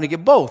that just happened to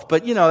get both.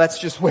 But, that's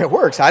just the way it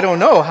works. I don't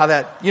know how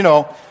that,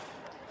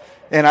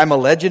 and I'm a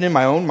legend in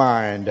my own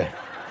mind.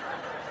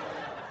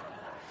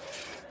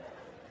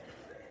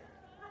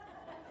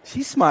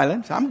 She's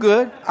smiling. I'm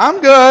good.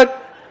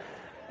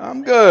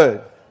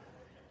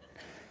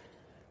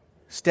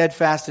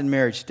 Steadfast in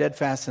marriage,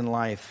 steadfast in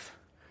life.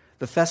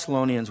 The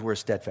Thessalonians were a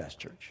steadfast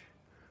church.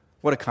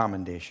 What a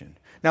commendation.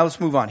 Now let's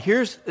move on.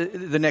 Here's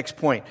the next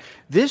point.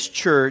 This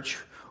church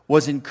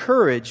was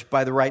encouraged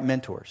by the right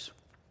mentors.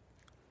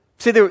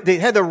 See, they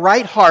had the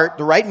right heart,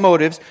 the right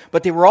motives,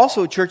 but they were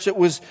also a church that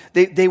was,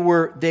 they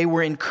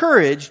were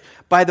encouraged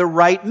by the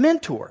right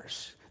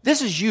mentors.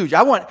 This is huge.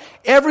 I want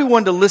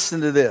everyone to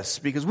listen to this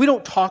because we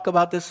don't talk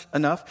about this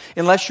enough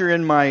unless you're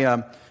in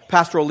my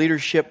pastoral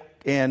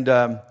leadership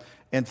and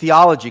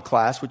theology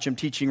class, which I'm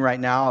teaching right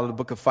now out of the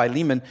book of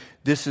Philemon.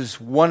 This is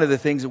one of the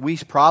things that we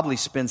probably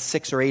spend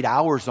 6 or 8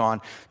 hours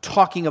on,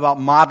 talking about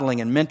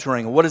modeling and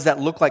mentoring. What does that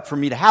look like for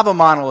me to have a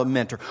model, a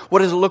mentor? What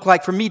does it look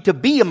like for me to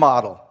be a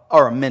model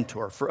or a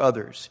mentor for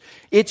others?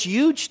 It's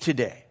huge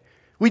today.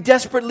 We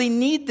desperately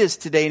need this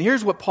today. And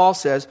here's what Paul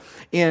says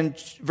in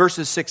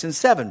verses 6 and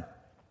 7.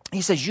 He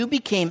says, you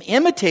became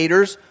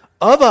imitators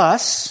of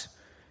us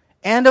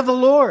and of the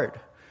Lord,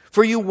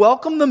 for you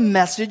welcomed the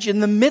message in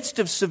the midst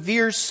of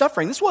severe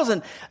suffering. This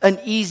wasn't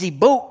an easy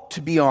boat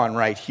to be on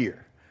right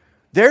here.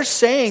 They're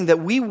saying that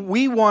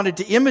we wanted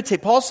to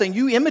imitate. Paul's saying,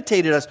 you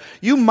imitated us,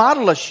 you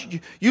modeled us,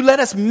 you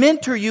let us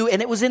mentor you,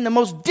 and it was in the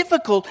most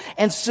difficult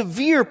and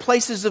severe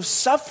places of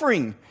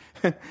suffering.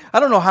 I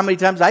don't know how many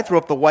times I throw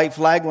up the white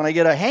flag when I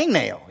get a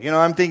hangnail.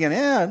 I'm thinking,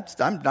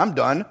 I'm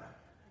done.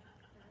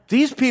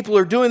 These people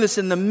are doing this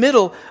in the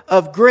middle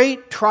of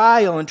great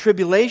trial and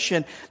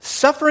tribulation,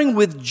 suffering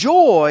with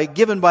joy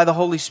given by the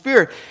Holy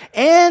Spirit.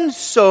 And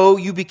so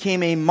you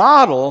became a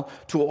model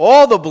to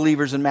all the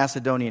believers in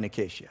Macedonia and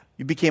Achaia.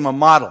 You became a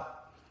model.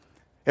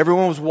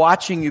 Everyone was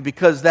watching you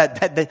because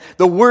the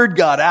word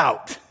got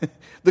out.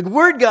 The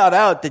word got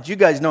out that you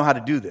guys know how to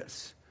do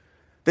this.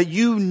 That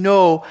you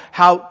know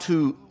how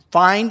to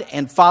find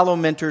and follow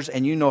mentors,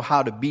 and you know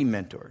how to be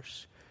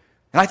mentors.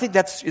 And I think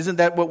isn't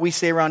that what we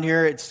say around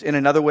here? It's in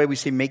another way we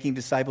say making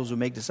disciples who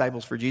make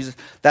disciples for Jesus.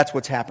 That's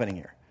what's happening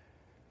here.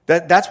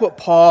 That's what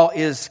Paul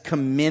is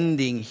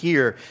commending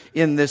here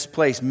in this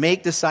place.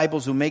 Make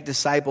disciples who make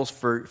disciples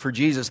for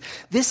Jesus.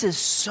 This is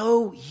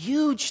so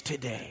huge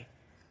today.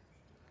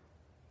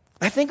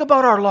 I think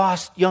about our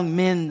lost young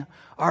men,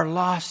 our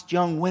lost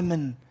young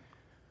women.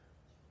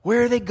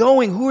 Where are they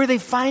going? Who are they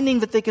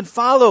finding that they can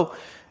follow?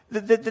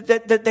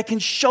 That can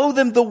show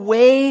them the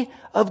way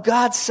of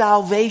God's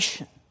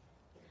salvation.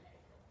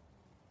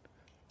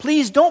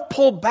 Please don't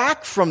pull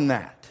back from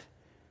that.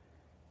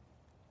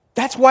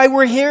 That's why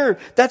we're here.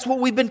 That's what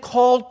we've been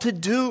called to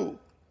do.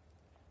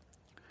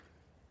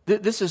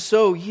 This is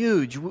so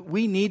huge.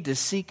 We need to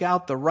seek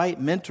out the right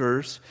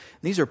mentors.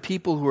 These are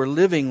people who are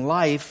living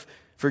life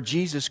for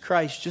Jesus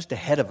Christ just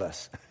ahead of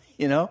us.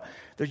 You know,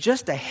 they're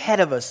just ahead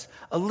of us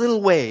a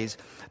little ways.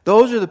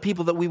 Those are the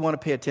people that we want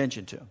to pay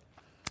attention to.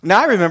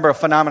 Now, I remember a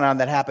phenomenon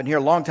that happened here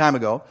a long time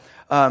ago.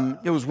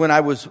 It was when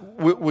I was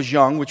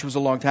young, which was a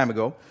long time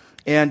ago.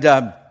 And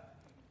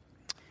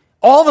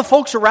all the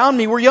folks around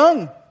me were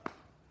young.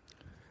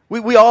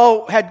 We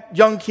all had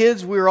young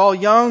kids. We were all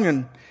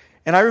young.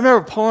 And I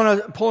remember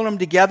pulling them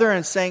together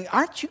and saying,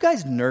 aren't you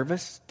guys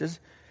nervous?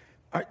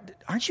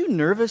 Aren't you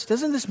nervous?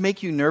 Doesn't this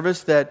make you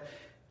nervous that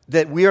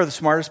we are the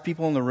smartest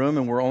people in the room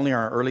and we're only in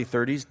our early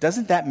 30s?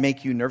 Doesn't that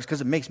make you nervous?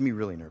 Because it makes me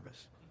really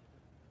nervous.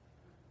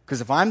 Because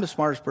if I'm the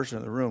smartest person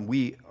in the room,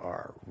 we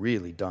are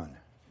really done.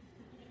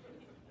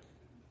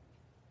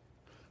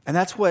 And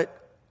that's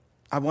what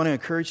I want to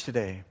encourage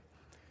today.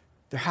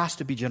 There has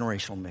to be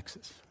generational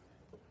mixes.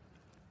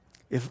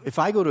 If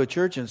I go to a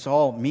church and it's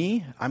all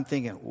me, I'm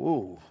thinking,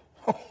 whoa,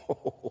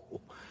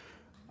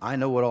 I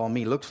know what all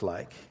me looks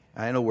like.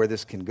 I know where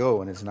this can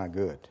go, and it's not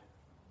good.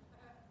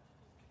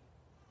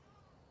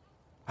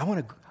 I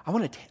want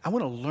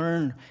to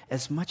learn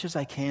as much as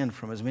I can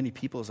from as many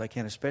people as I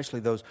can, especially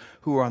those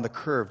who are on the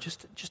curve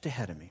just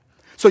ahead of me.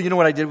 So you know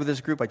what I did with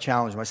this group? I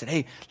challenged them. I said,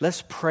 hey,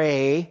 let's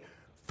pray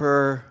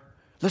for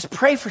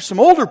some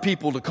older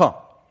people to come.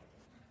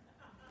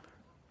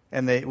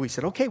 And we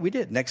said, okay, we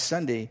did. Next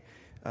Sunday,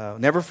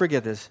 never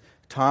forget this,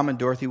 Tom and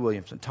Dorothy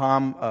Williamson.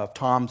 Tom of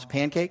Tom's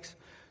Pancakes.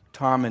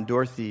 Tom and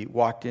Dorothy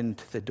walked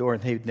into the door,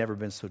 and they'd never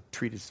been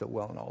treated so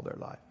well in all their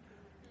life.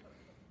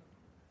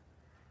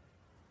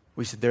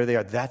 We said, there they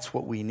are. That's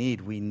what we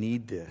need. We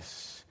need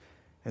this.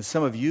 And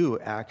some of you,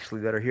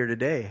 actually, that are here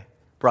today,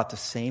 brought the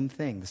same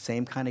thing, the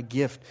same kind of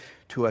gift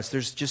to us.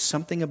 There's just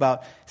something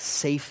about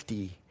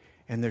safety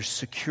and there's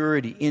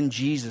security in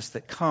Jesus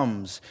that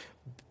comes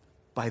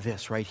by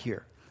this right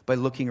here. By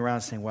looking around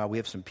and saying, wow, we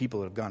have some people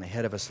that have gone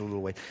ahead of us a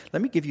little way.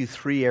 Let me give you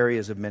 3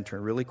 areas of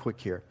mentoring really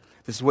quick here.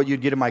 This is what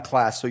you'd get in my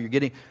class. So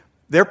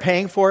they're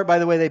paying for it, by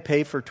the way. They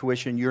pay for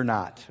tuition. You're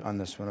not on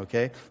this one,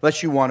 okay?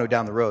 Unless you want to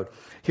down the road.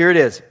 Here it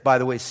is. By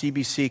the way,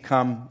 CBC,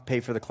 come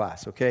pay for the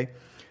class, okay?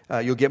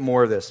 You'll get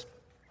more of this.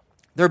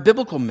 They're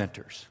biblical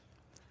mentors.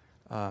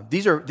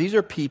 These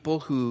are people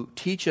who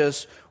teach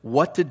us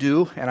what to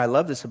do, and I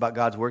love this about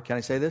God's Word. Can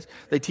I say this?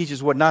 They teach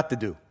us what not to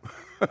do.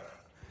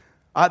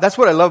 That's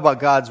what I love about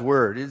God's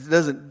Word.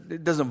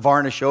 It doesn't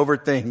varnish over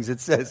things. It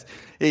says,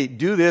 hey,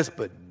 do this,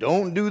 but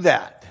don't do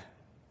that.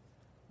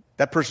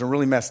 That person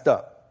really messed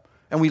up.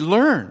 And we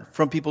learn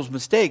from people's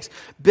mistakes.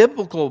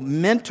 Biblical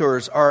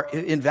mentors are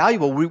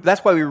invaluable.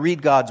 That's why we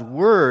read God's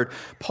Word.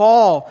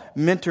 Paul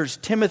mentors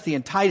Timothy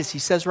and Titus. He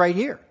says right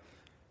here,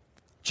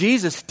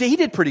 Jesus, he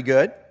did pretty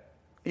good.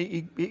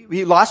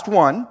 He lost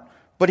one,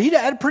 but he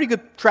had a pretty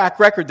good track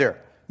record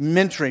there.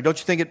 Mentoring. Don't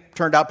you think it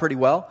turned out pretty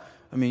well?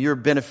 I mean, you're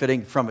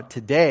benefiting from it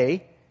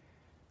today.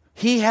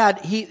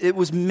 It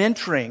was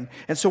mentoring.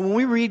 And so when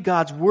we read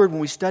God's Word, when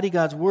we study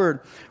God's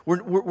Word,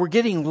 we're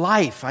getting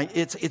life.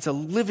 It's a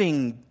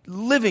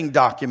living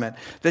document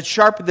that's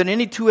sharper than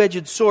any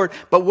two-edged sword.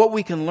 But what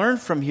we can learn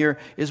from here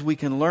is we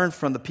can learn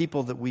from the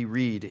people that we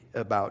read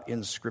about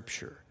in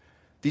Scripture.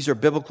 These are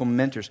biblical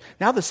mentors.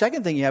 Now the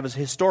second thing you have is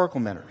historical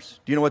mentors.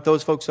 Do you know what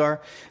those folks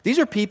are? These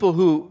are people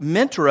who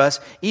mentor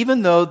us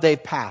even though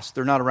they've passed.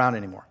 They're not around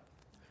anymore.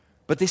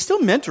 But they still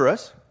mentor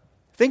us.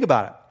 Think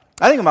about it.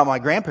 I think about my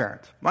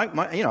grandparents.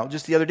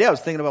 Just the other day I was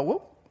thinking about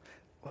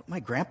what my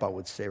grandpa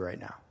would say right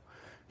now.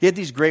 He had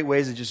these great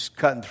ways of just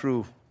cutting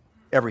through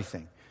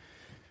everything.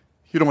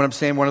 You know what I'm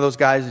saying? One of those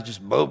guys that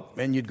just, boop,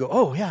 and you'd go,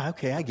 oh, yeah,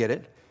 okay, I get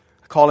it.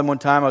 I called him one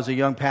time. I was a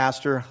young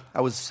pastor.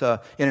 I was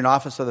in an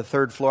office on the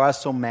 3rd floor. I was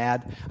so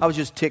mad. I was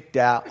just ticked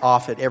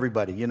off at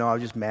everybody. You know, I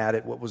was just mad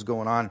at what was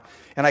going on.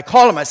 And I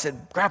called him. I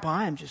said, Grandpa,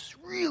 I am just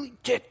really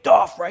ticked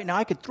off right now.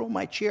 I could throw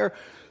my chair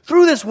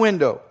through this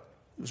window.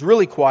 It was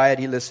really quiet.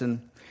 He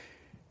listened.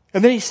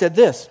 And then he said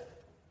this,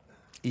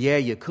 yeah,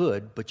 you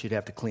could, but you'd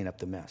have to clean up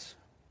the mess.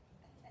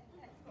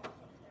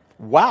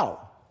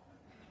 Wow.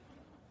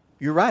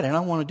 You're right, I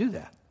don't want to do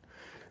that.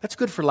 That's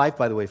good for life,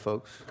 by the way,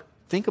 folks.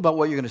 Think about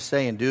what you're going to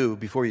say and do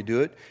before you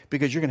do it,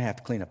 because you're going to have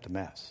to clean up the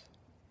mess.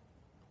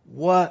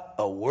 What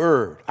a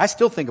word. I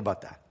still think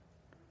about that.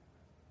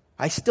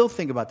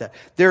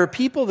 There are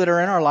people that are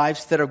in our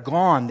lives that are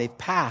gone. They've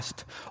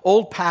passed.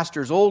 Old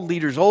pastors, old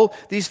leaders,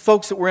 these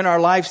folks that were in our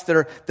lives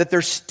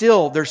they're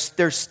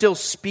still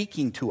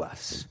speaking to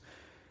us.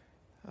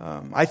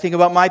 I think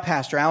about my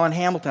pastor, Alan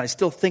Hamilton. I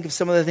still think of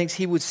some of the things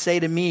he would say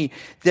to me.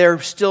 They're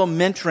still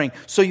mentoring.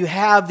 So you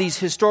have these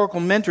historical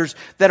mentors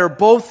that are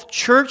both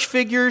church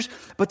figures,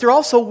 but they're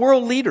also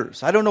world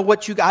leaders. I don't know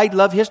I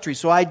love history,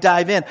 so I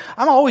dive in.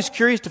 I'm always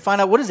curious to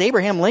find out, what does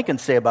Abraham Lincoln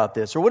say about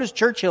this? Or what does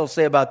Churchill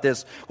say about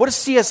this? What does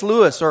C.S.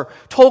 Lewis or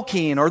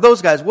Tolkien or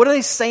those guys, what are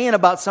they saying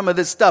about some of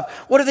this stuff?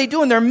 What are they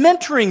doing? They're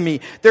mentoring me.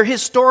 They're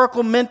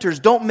historical mentors.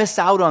 Don't miss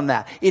out on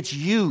that. It's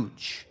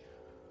huge.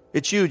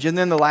 It's huge. And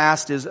then the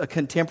last is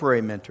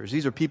contemporary mentors.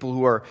 These are people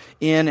who are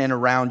in and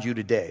around you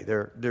today.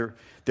 They're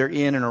they're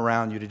in and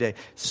around you today.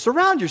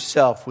 Surround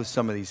yourself with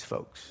some of these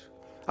folks.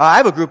 I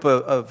have a group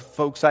of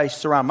folks I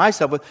surround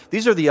myself with.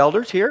 These are the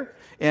elders here,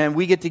 and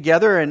we get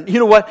together, and you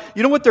know what?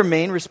 You know what their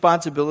main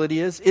responsibility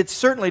is? It's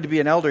certainly to be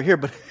an elder here,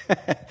 but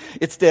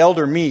it's to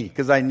elder me,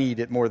 because I need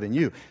it more than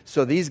you.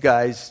 So these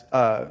guys,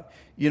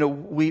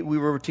 we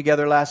were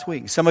together last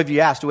week. Some of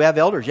you asked, do we have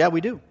elders? Yeah,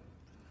 we do.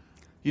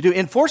 You do.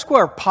 In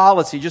Foursquare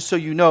policy, just so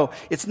you know,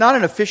 it's not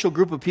an official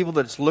group of people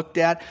that it's looked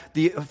at.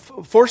 The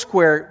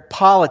Foursquare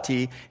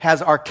polity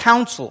has our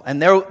council,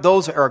 and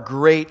those are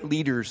great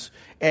leaders,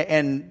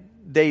 and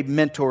they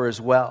mentor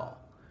as well.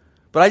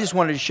 But I just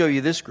wanted to show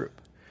you this group.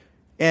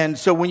 And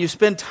so when you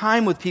spend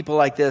time with people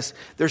like this,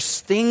 there's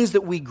things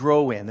that we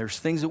grow in. There's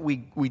things that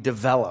we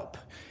develop.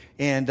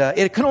 And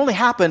it can only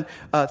happen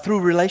through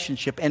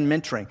relationship and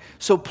mentoring.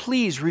 So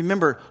please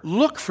remember,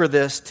 look for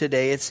this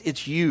today. It's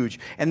huge.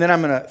 And then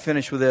I'm going to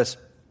finish with this.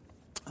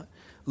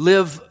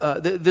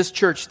 This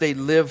church, they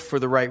live for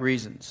the right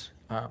reasons.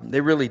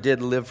 They really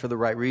did live for the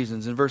right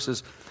reasons. In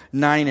verses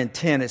 9 and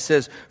 10, it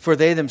says, "For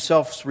they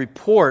themselves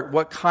report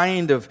what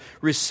kind of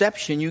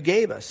reception you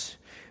gave us.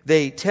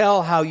 They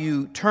tell how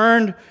you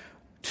turned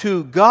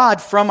to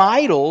God from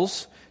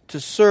idols to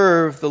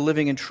serve the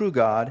living and true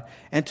God,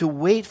 and to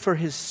wait for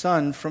His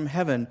Son from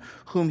heaven,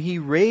 whom He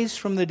raised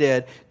from the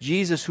dead,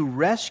 Jesus, who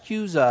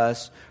rescues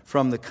us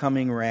from the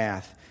coming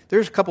wrath."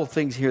 There's a couple of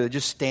things here that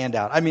just stand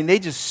out. I mean, they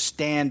just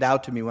stand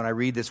out to me when I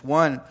read this.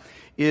 One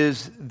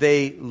is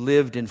they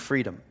lived in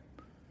freedom.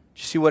 Do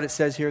you see what it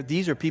says here?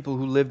 These are people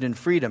who lived in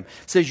freedom.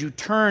 It says you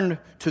turned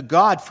to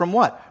God from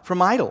what?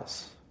 From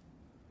idols.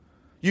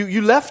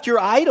 You left your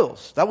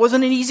idols. That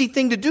wasn't an easy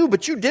thing to do,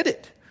 but you did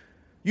it.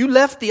 You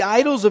left the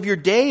idols of your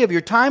day, of your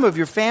time, of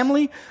your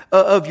family,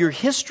 of your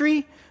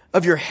history,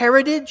 of your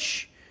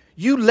heritage.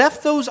 You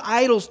left those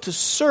idols to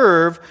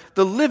serve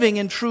the living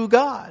and true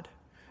God.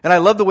 And I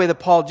love the way that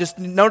Paul, just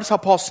notice how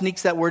Paul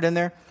sneaks that word in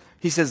there.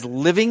 He says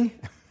living.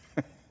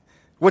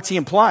 What's he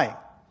implying?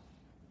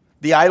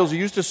 The idols you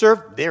used to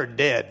serve, they're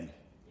dead.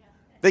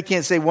 They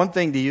can't say one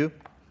thing to you.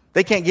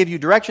 They can't give you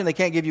direction. They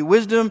can't give you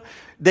wisdom.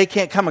 They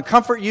can't come and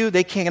comfort you.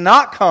 They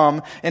cannot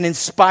come and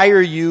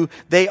inspire you.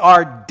 They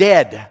are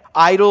dead.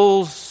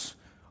 Idols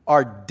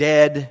are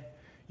dead.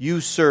 You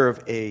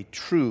serve a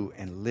true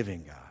and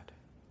living God.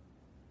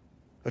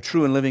 A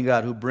true and living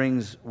God who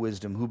brings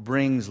wisdom, who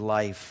brings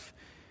life.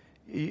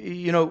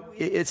 You know,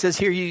 it says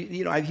here,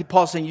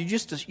 Paul's saying you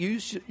used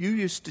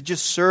to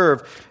just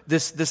serve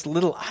this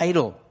little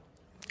idol.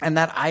 And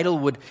that idol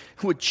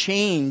would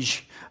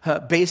change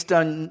based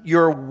on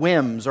your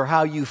whims or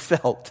how you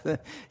felt.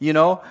 You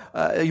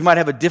might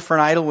have a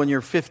different idol when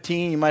you're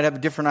 15. You might have a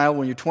different idol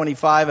when you're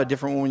 25. A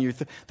different one when you're.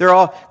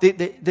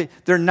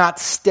 They're not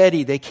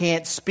steady. They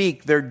can't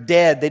speak. They're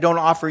dead. They don't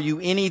offer you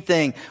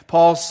anything.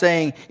 Paul's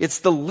saying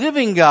it's the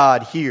living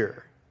God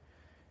here.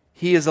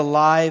 He is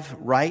alive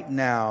right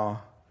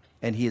now,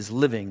 and He is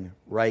living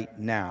right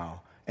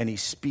now, and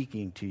He's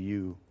speaking to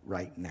you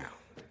right now.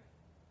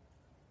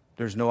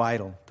 There's no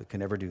idol that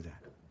can ever do that.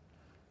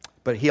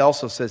 But he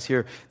also says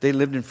here, they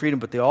lived in freedom,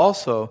 but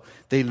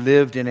they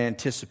lived in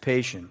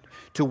anticipation,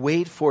 to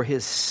wait for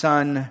His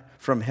Son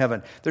from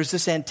heaven. There's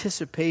this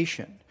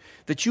anticipation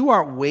that you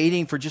aren't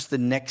waiting for just the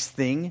next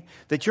thing,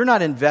 that you're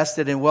not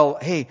invested in,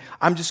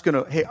 I'm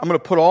going to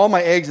put all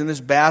my eggs in this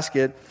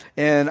basket,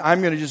 and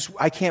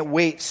I can't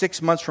wait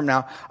 6 months from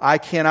now. I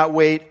cannot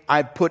wait.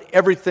 I put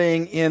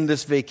everything in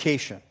this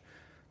vacation.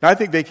 Now, I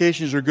think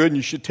vacations are good and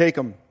you should take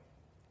them.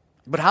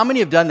 But how many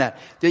have done that?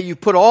 That you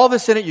put all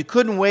this in it, you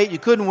couldn't wait,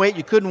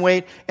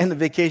 and the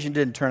vacation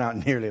didn't turn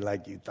out nearly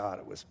like you thought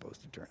it was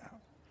supposed to turn out.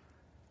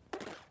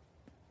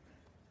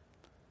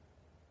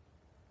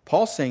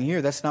 Paul's saying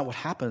here, that's not what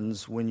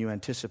happens when you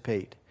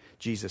anticipate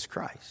Jesus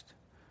Christ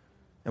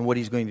and what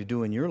He's going to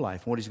do in your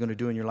life, and what He's going to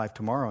do in your life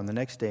tomorrow and the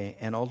next day,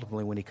 and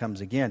ultimately when He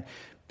comes again.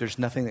 There's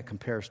nothing that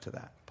compares to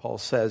that. Paul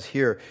says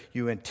here,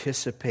 you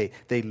anticipate.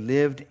 They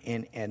lived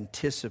in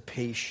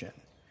anticipation.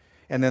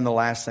 And then the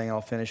last thing,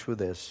 I'll finish with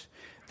this.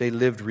 They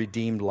lived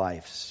redeemed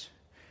lives.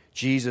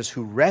 Jesus,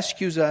 who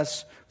rescues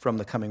us from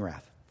the coming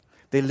wrath.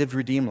 They lived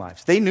redeemed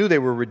lives. They knew they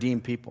were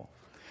redeemed people.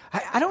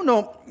 I don't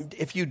know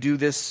if you do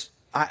this.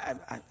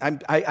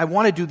 I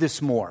want to do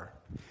this more.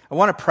 I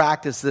want to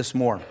practice this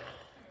more.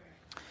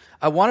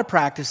 I want to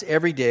practice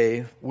every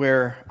day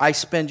where I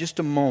spend just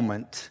a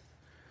moment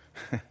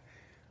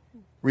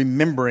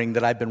remembering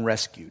that I've been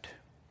rescued.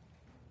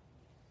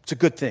 It's a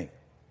good thing.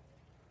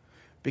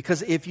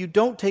 Because if you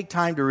don't take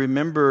time to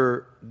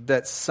remember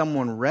that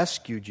someone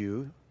rescued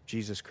you,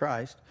 Jesus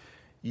Christ,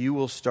 you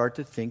will start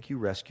to think you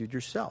rescued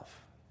yourself.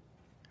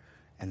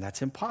 And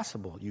that's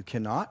impossible. You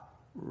cannot,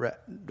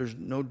 there's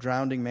no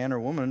drowning man or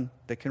woman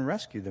that can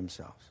rescue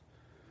themselves.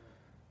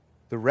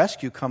 The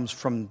rescue comes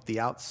from the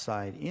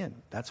outside in.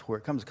 That's where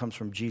it comes. It comes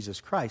from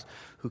Jesus Christ,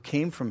 who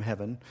came from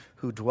heaven,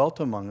 who dwelt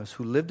among us,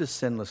 who lived a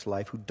sinless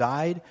life, who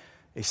died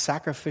a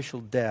sacrificial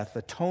death,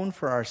 atoned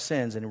for our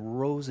sins, and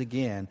rose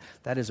again.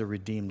 That is a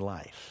redeemed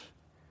life.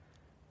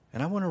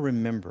 And I want to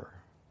remember.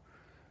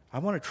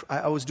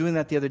 I was doing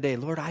that the other day.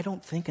 Lord, I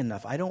don't think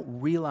enough. I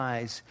don't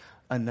realize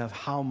enough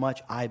how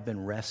much I've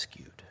been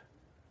rescued.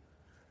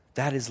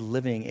 That is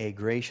living a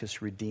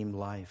gracious, redeemed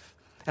life.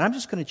 And I'm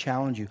just going to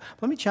challenge you.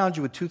 Let me challenge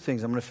you with two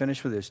things. I'm going to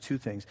finish with this, two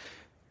things.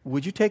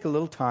 Would you take a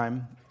little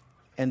time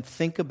and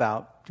think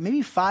about,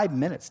 maybe 5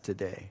 minutes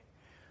today,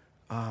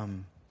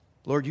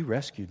 Lord, you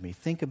rescued me.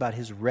 Think about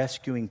his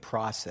rescuing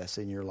process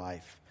in your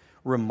life.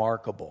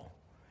 Remarkable.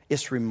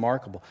 It's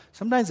remarkable.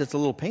 Sometimes it's a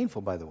little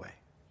painful, by the way,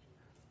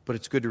 but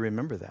it's good to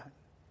remember that.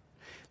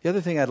 The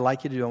other thing I'd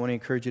like you to do, I want to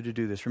encourage you to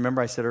do this.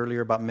 Remember I said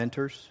earlier about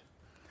mentors?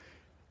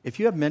 If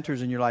you have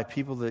mentors in your life,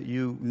 people that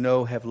you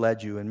know have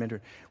led you and mentored,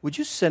 would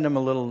you send them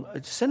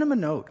a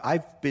note?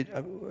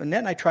 Annette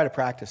and I try to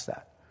practice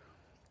that.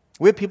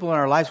 We have people in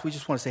our lives, we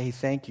just want to say, hey,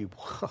 thank you.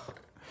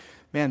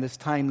 Man, this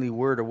timely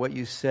word or what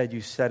you said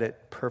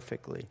it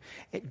perfectly.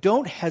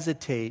 Don't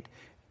hesitate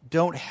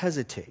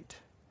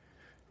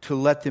to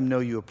let them know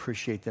you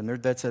appreciate them.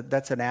 That's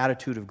an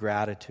attitude of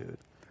gratitude.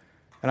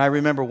 And I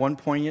remember one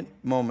poignant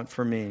moment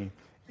for me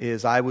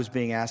is I was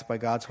being asked by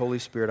God's Holy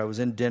Spirit. I was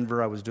in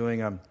Denver. I was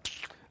doing a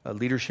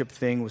leadership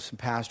thing with some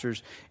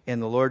pastors,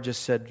 and the Lord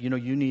just said, you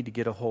need to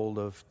get a hold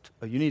of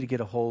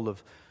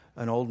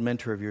an old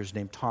mentor of yours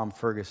named Tom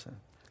Ferguson.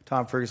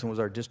 Tom Ferguson was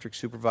our district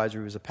supervisor.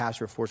 He was a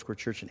pastor of Foursquare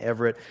Church in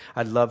Everett.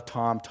 I love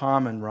Tom.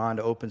 Tom and Rhonda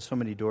opened so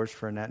many doors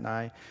for Annette and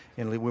I.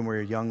 And when we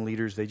were young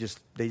leaders, they just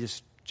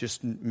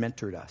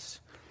mentored us.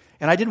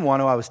 And I didn't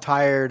want to. I was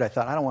tired. I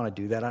thought, I don't want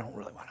to do that. I don't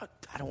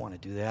want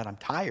to do that. I'm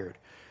tired.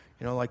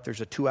 Like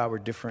there's a 2-hour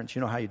difference.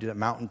 You know how you do that.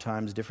 Mountain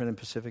time is different than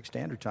Pacific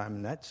Standard Time,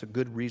 and that's a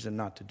good reason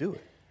not to do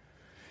it.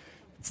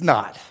 It's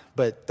not,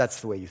 but that's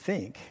the way you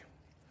think.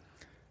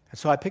 And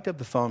so I picked up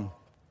the phone,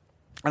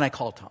 and I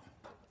called Tom.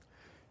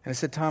 And I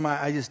said, Tom,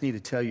 I just need to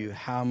tell you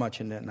how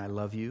much Annette and I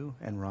love you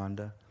and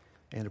Rhonda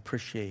and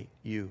appreciate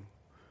you,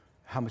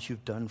 how much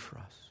you've done for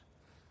us,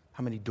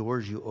 how many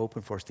doors you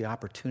opened for us, the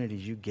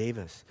opportunities you gave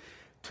us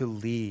to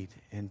lead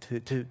and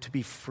to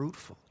be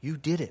fruitful. You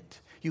did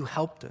it. You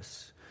helped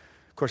us.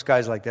 Of course,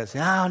 guys like that say,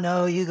 oh,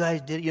 no, you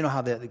guys did it. You know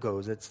how that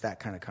goes. It's that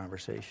kind of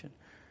conversation.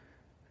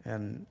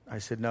 And I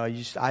said, no, I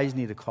just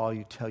need to call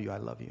you, tell you I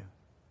love you.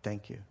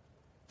 Thank you.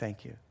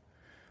 Thank you.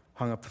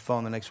 Hung up the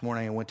phone the next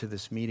morning and went to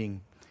this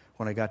meeting.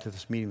 When I got to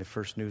this meeting, the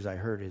first news I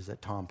heard is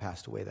that Tom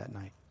passed away that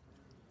night.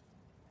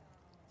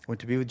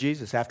 Went to be with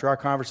Jesus after our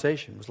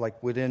conversation. It was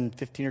like within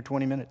 15 or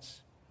 20 minutes.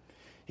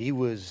 He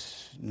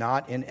was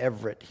not in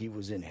Everett. He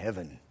was in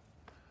heaven.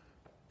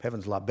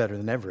 Heaven's a lot better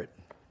than Everett.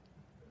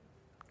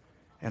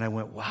 And I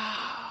went,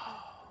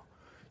 wow,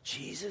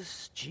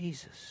 Jesus,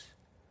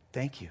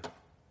 thank you.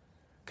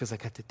 Because I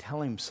got to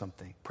tell him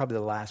something, probably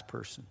the last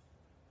person.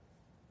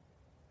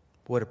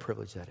 What a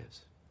privilege that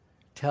is.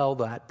 Tell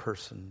that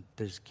person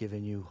that's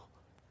given you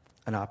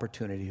an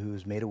opportunity, who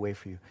has made a way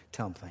for you,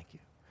 tell him thank you.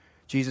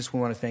 Jesus,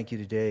 we want to thank you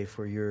today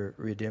for your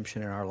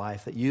redemption in our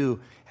life, that you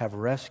have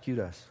rescued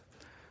us.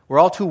 We're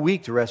all too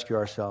weak to rescue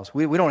ourselves.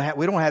 We don't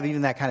have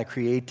even that kind of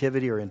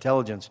creativity or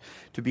intelligence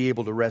to be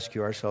able to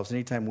rescue ourselves.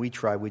 Anytime we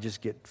try, we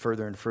just get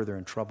further and further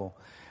in trouble.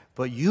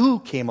 But you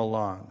came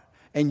along,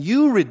 and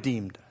you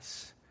redeemed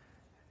us.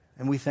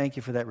 And we thank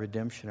you for that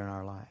redemption in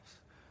our lives.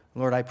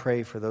 Lord, I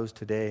pray for those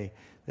today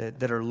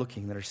that are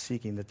looking, that are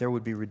seeking, that there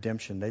would be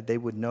redemption. They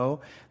would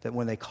know that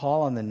when they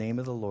call on the name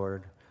of the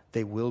Lord,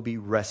 they will be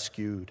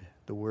rescued.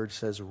 The word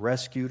says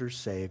rescued or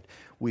saved.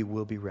 We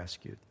will be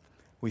rescued.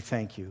 We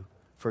thank you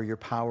for your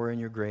power and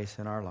your grace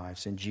in our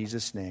lives. In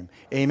Jesus' name,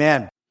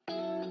 amen.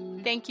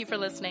 Thank you for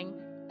listening.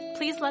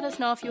 Please let us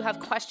know if you have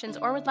questions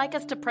or would like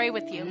us to pray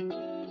with you.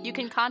 You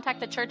can contact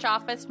the church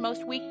office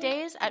most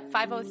weekdays at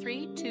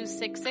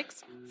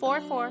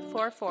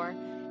 503-266-4444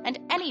 and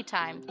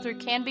anytime through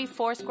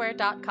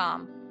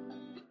canbyfoursquare.com.